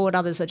from sport,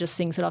 others are just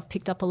things that I've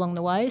picked up along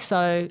the way.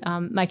 So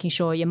making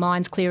sure your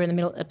mind's clear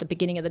at the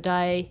beginning of the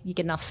day, you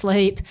get enough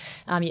sleep,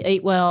 you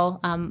eat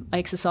well, I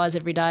exercise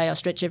every day, I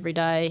stretch every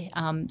day.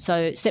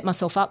 So set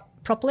myself up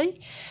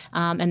properly,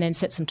 and then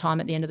set some time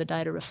at the end of the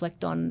day to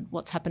reflect on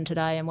what's happened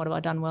today and what have I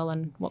done well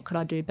and what could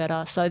I do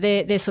better. So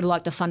they're sort of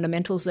like the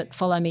fundamentals that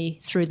follow me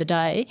through the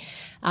day.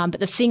 But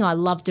the thing I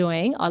love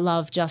doing, I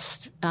love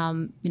just,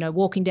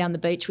 walking down the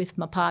beach with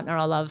my partner.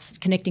 I love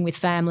connecting with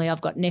family.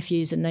 I've got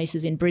nephews and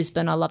nieces in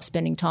Brisbane. I love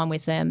spending time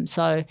with them.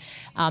 So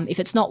if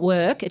it's not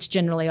work, it's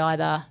generally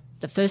either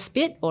the first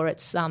bit or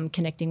it's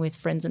connecting with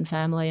friends and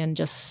family and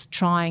just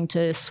trying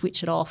to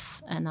switch it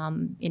off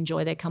and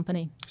enjoy their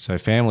company. So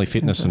family,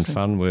 fitness and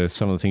fun were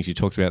some of the things you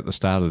talked about at the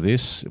start of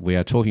this. We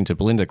are talking to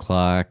Belinda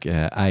Clark,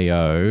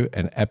 AO,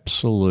 an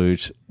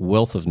absolute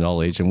wealth of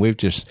knowledge, and we've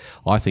just,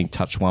 I think,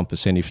 touched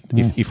 1%,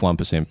 if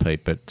 1%,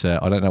 Pete. But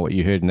I don't know what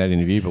you heard in that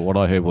interview, but what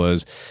I heard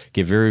was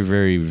get very,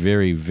 very,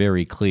 very,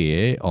 very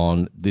clear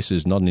on this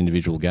is not an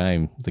individual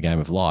game, the game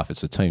of life.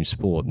 It's a team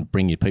sport, and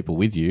bring your people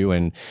with you.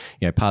 And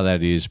part of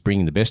that is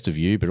bringing the best of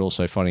you, but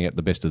also finding out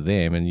the best of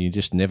them, and you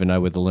just never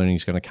know where the learning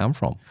is going to come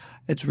from.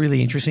 It's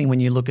really interesting when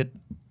you look at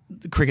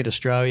Cricket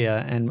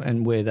Australia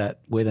and where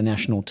the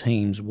national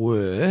teams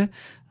were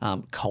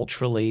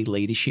culturally,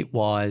 leadership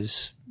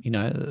wise,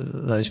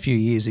 those few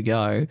years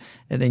ago,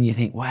 and then you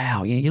think,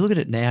 wow, you look at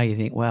it now, you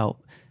think, well,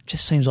 it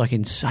just seems like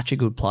in such a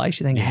good place.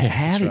 You think,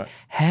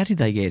 how did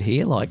they get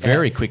here? Like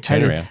very quick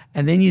turnaround.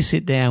 And then you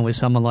sit down with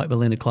someone like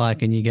Belinda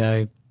Clark and you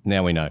go,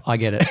 now we know. I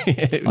get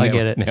it. I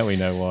get it. Now we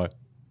know why.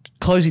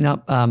 Closing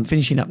up,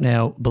 finishing up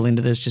now,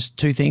 Belinda, there's just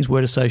two things,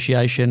 word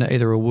association,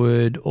 either a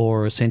word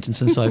or a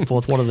sentence and so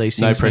forth. What do these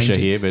things no pressure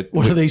here, but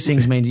what do these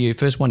things mean to you?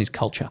 First one is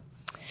culture.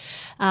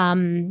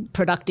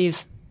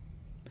 Productive.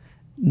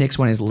 Next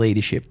one is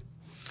leadership.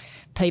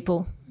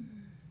 People.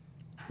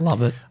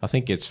 Love it. I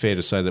think it's fair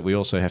to say that we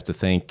also have to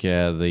thank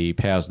the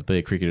powers that be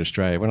at Cricket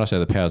Australia. When I say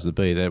the powers that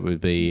be, that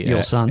would be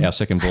your son, our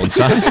second-born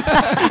son.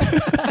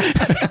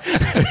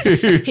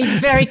 He's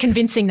very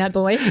convincing, that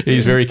boy.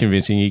 He's very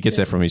convincing. He gets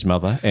that from his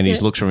mother, and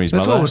his looks from his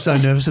mother. That's why I was so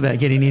nervous about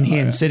getting in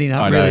here and setting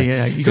up.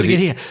 Really, you've got to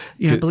get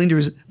here.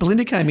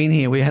 Belinda came in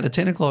here. We had a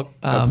 10 o'clock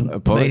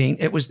meeting.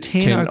 It was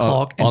 10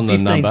 o'clock and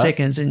 15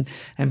 seconds, and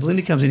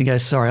Belinda comes in and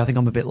goes, "Sorry, I think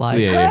I'm a bit late."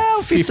 Yeah,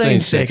 well,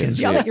 15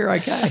 seconds. I think you're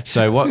okay.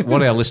 So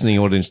what our listening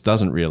audience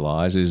doesn't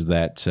realise is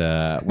that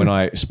when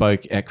I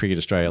spoke at Cricket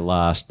Australia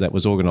last, that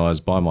was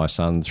organised by my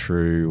son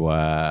through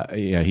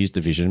his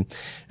division.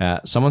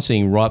 Someone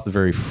sitting right at the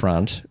very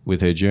front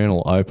with her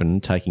journal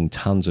open, taking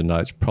tons of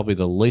notes, probably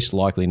the least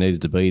likely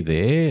needed to be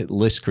there,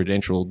 less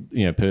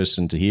credentialed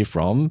person to hear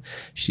from.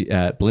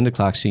 Belinda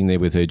Clark sitting there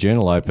with her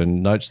journal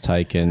open, notes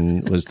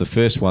taken, was the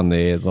first one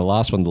there, the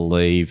last one to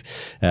leave,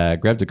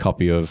 grabbed a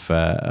copy of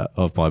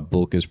my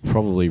book, has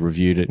probably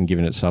reviewed it and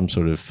given it some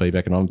sort of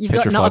feedback, and I'm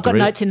petrified. I've got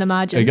notes in the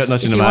margins. You've got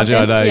notes in the margin,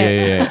 I know,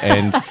 yeah.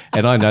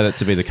 And I know that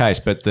to be the case,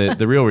 but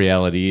the real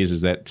reality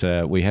is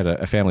that we had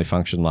a family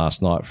function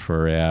last night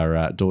for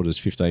our daughter's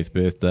 15th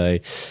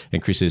birthday,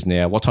 and Chris says,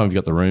 now, what time have you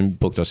got the room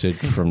booked? I said,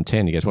 from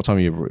 10. He goes, what time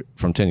are you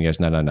from 10? He goes,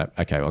 no.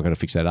 Okay, I've got to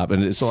fix that up.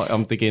 And it's like,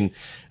 I'm thinking,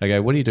 okay,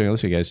 what are you doing?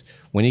 He goes,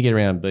 when you get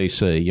around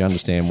BC, you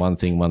understand one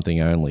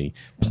thing only.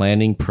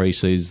 Planning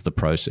precedes the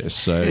process.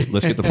 So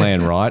let's get the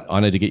plan right. I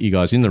need to get you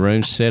guys in the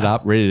room, set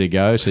up, ready to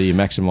go, so you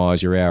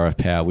maximise your hour of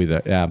power with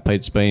it.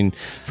 Pete's been,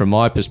 from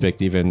my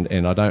perspective,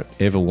 and I don't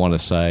ever want to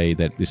say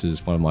that this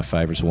is one of my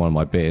favourites or one of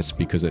my best,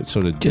 because it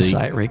sort of... Just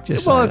say it, Rick.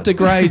 It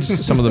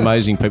degrades some of the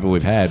amazing people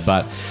we've had,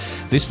 but...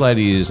 This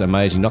lady is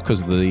amazing, not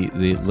because of the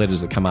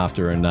letters that come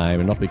after her name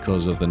and not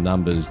because of the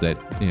numbers that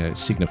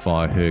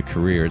signify her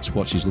career. It's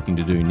what she's looking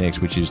to do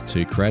next, which is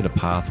to create a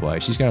pathway.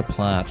 She's going to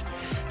plant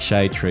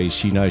shade trees.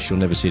 She knows she'll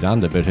never sit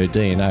under, but her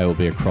DNA will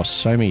be across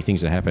so many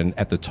things that happen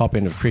at the top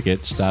end of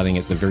cricket, starting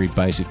at the very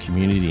basic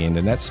community end.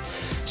 And that's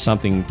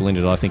something,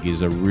 Belinda, I think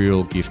is a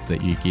real gift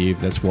that you give.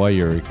 That's why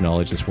you're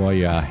acknowledged. That's why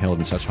you are held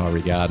in such high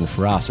regard. And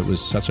for us, it was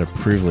such a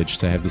privilege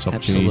to have this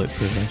opportunity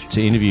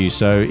to interview.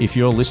 So if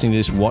you're listening to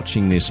this,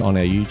 watching this on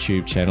our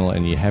YouTube channel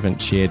and you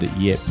haven't shared it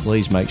yet,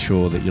 please make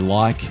sure that you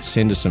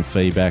send us some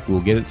feedback. We'll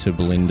get it to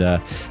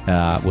Belinda.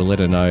 We'll let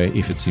her know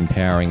if it's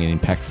empowering and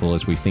impactful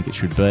as we think it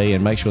should be,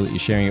 and make sure that you're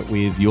sharing it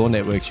with your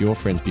networks, your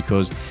friends,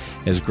 because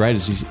as great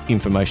as this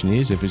information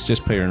is, if it's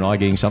just Peter and I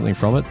getting something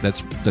from it,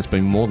 that's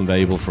been more than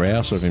valuable for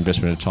our sort of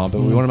investment of time.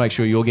 But we want to make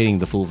sure you're getting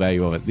the full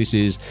value of it. This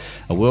is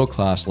a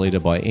world-class leader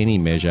by any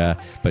measure,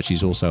 but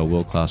she's also a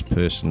world-class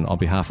person. On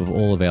behalf of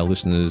all of our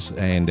listeners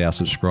and our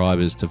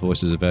subscribers to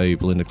Voices of Value,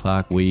 Belinda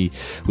Clark, we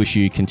wish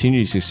you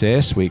continued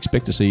success. We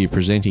expect to see you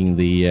presenting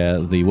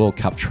the World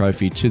Cup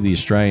trophy to the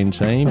Australian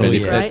team. But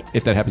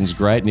if that happens,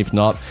 great. And if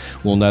not,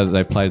 we'll know that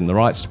they've played in the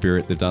right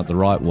spirit, they've done it the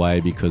right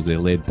way, because they're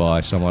led by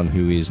someone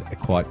who is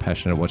quite passionate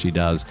at what she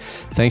does.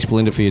 Thanks,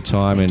 Belinda, for your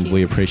time,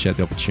 we appreciate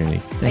the opportunity.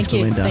 Thank you.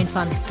 Belinda. It's been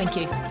fun. Thank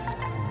you.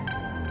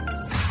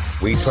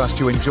 We trust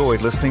you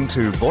enjoyed listening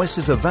to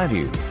Voices of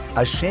Value,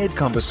 a shared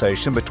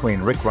conversation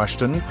between Rick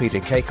Rushton, Peter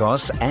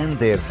Kakos, and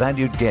their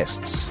valued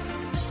guests.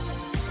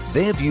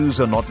 Their views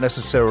are not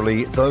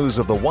necessarily those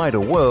of the wider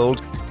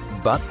world,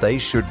 but they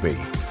should be.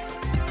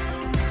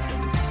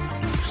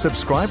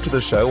 Subscribe to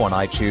the show on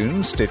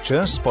iTunes,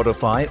 Stitcher,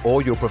 Spotify,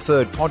 or your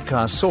preferred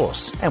podcast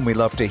source, and we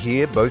love to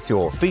hear both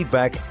your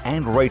feedback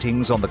and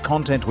ratings on the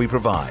content we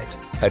provide.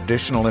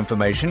 Additional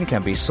information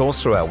can be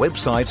sourced through our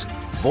website,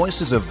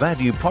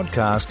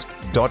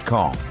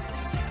 voicesofvaluepodcast.com.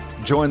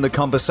 Join the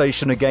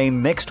conversation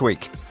again next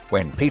week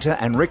when Peter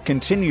and Rick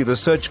continue the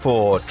search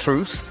for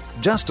truth,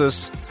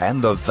 justice,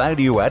 and the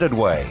value-added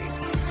way.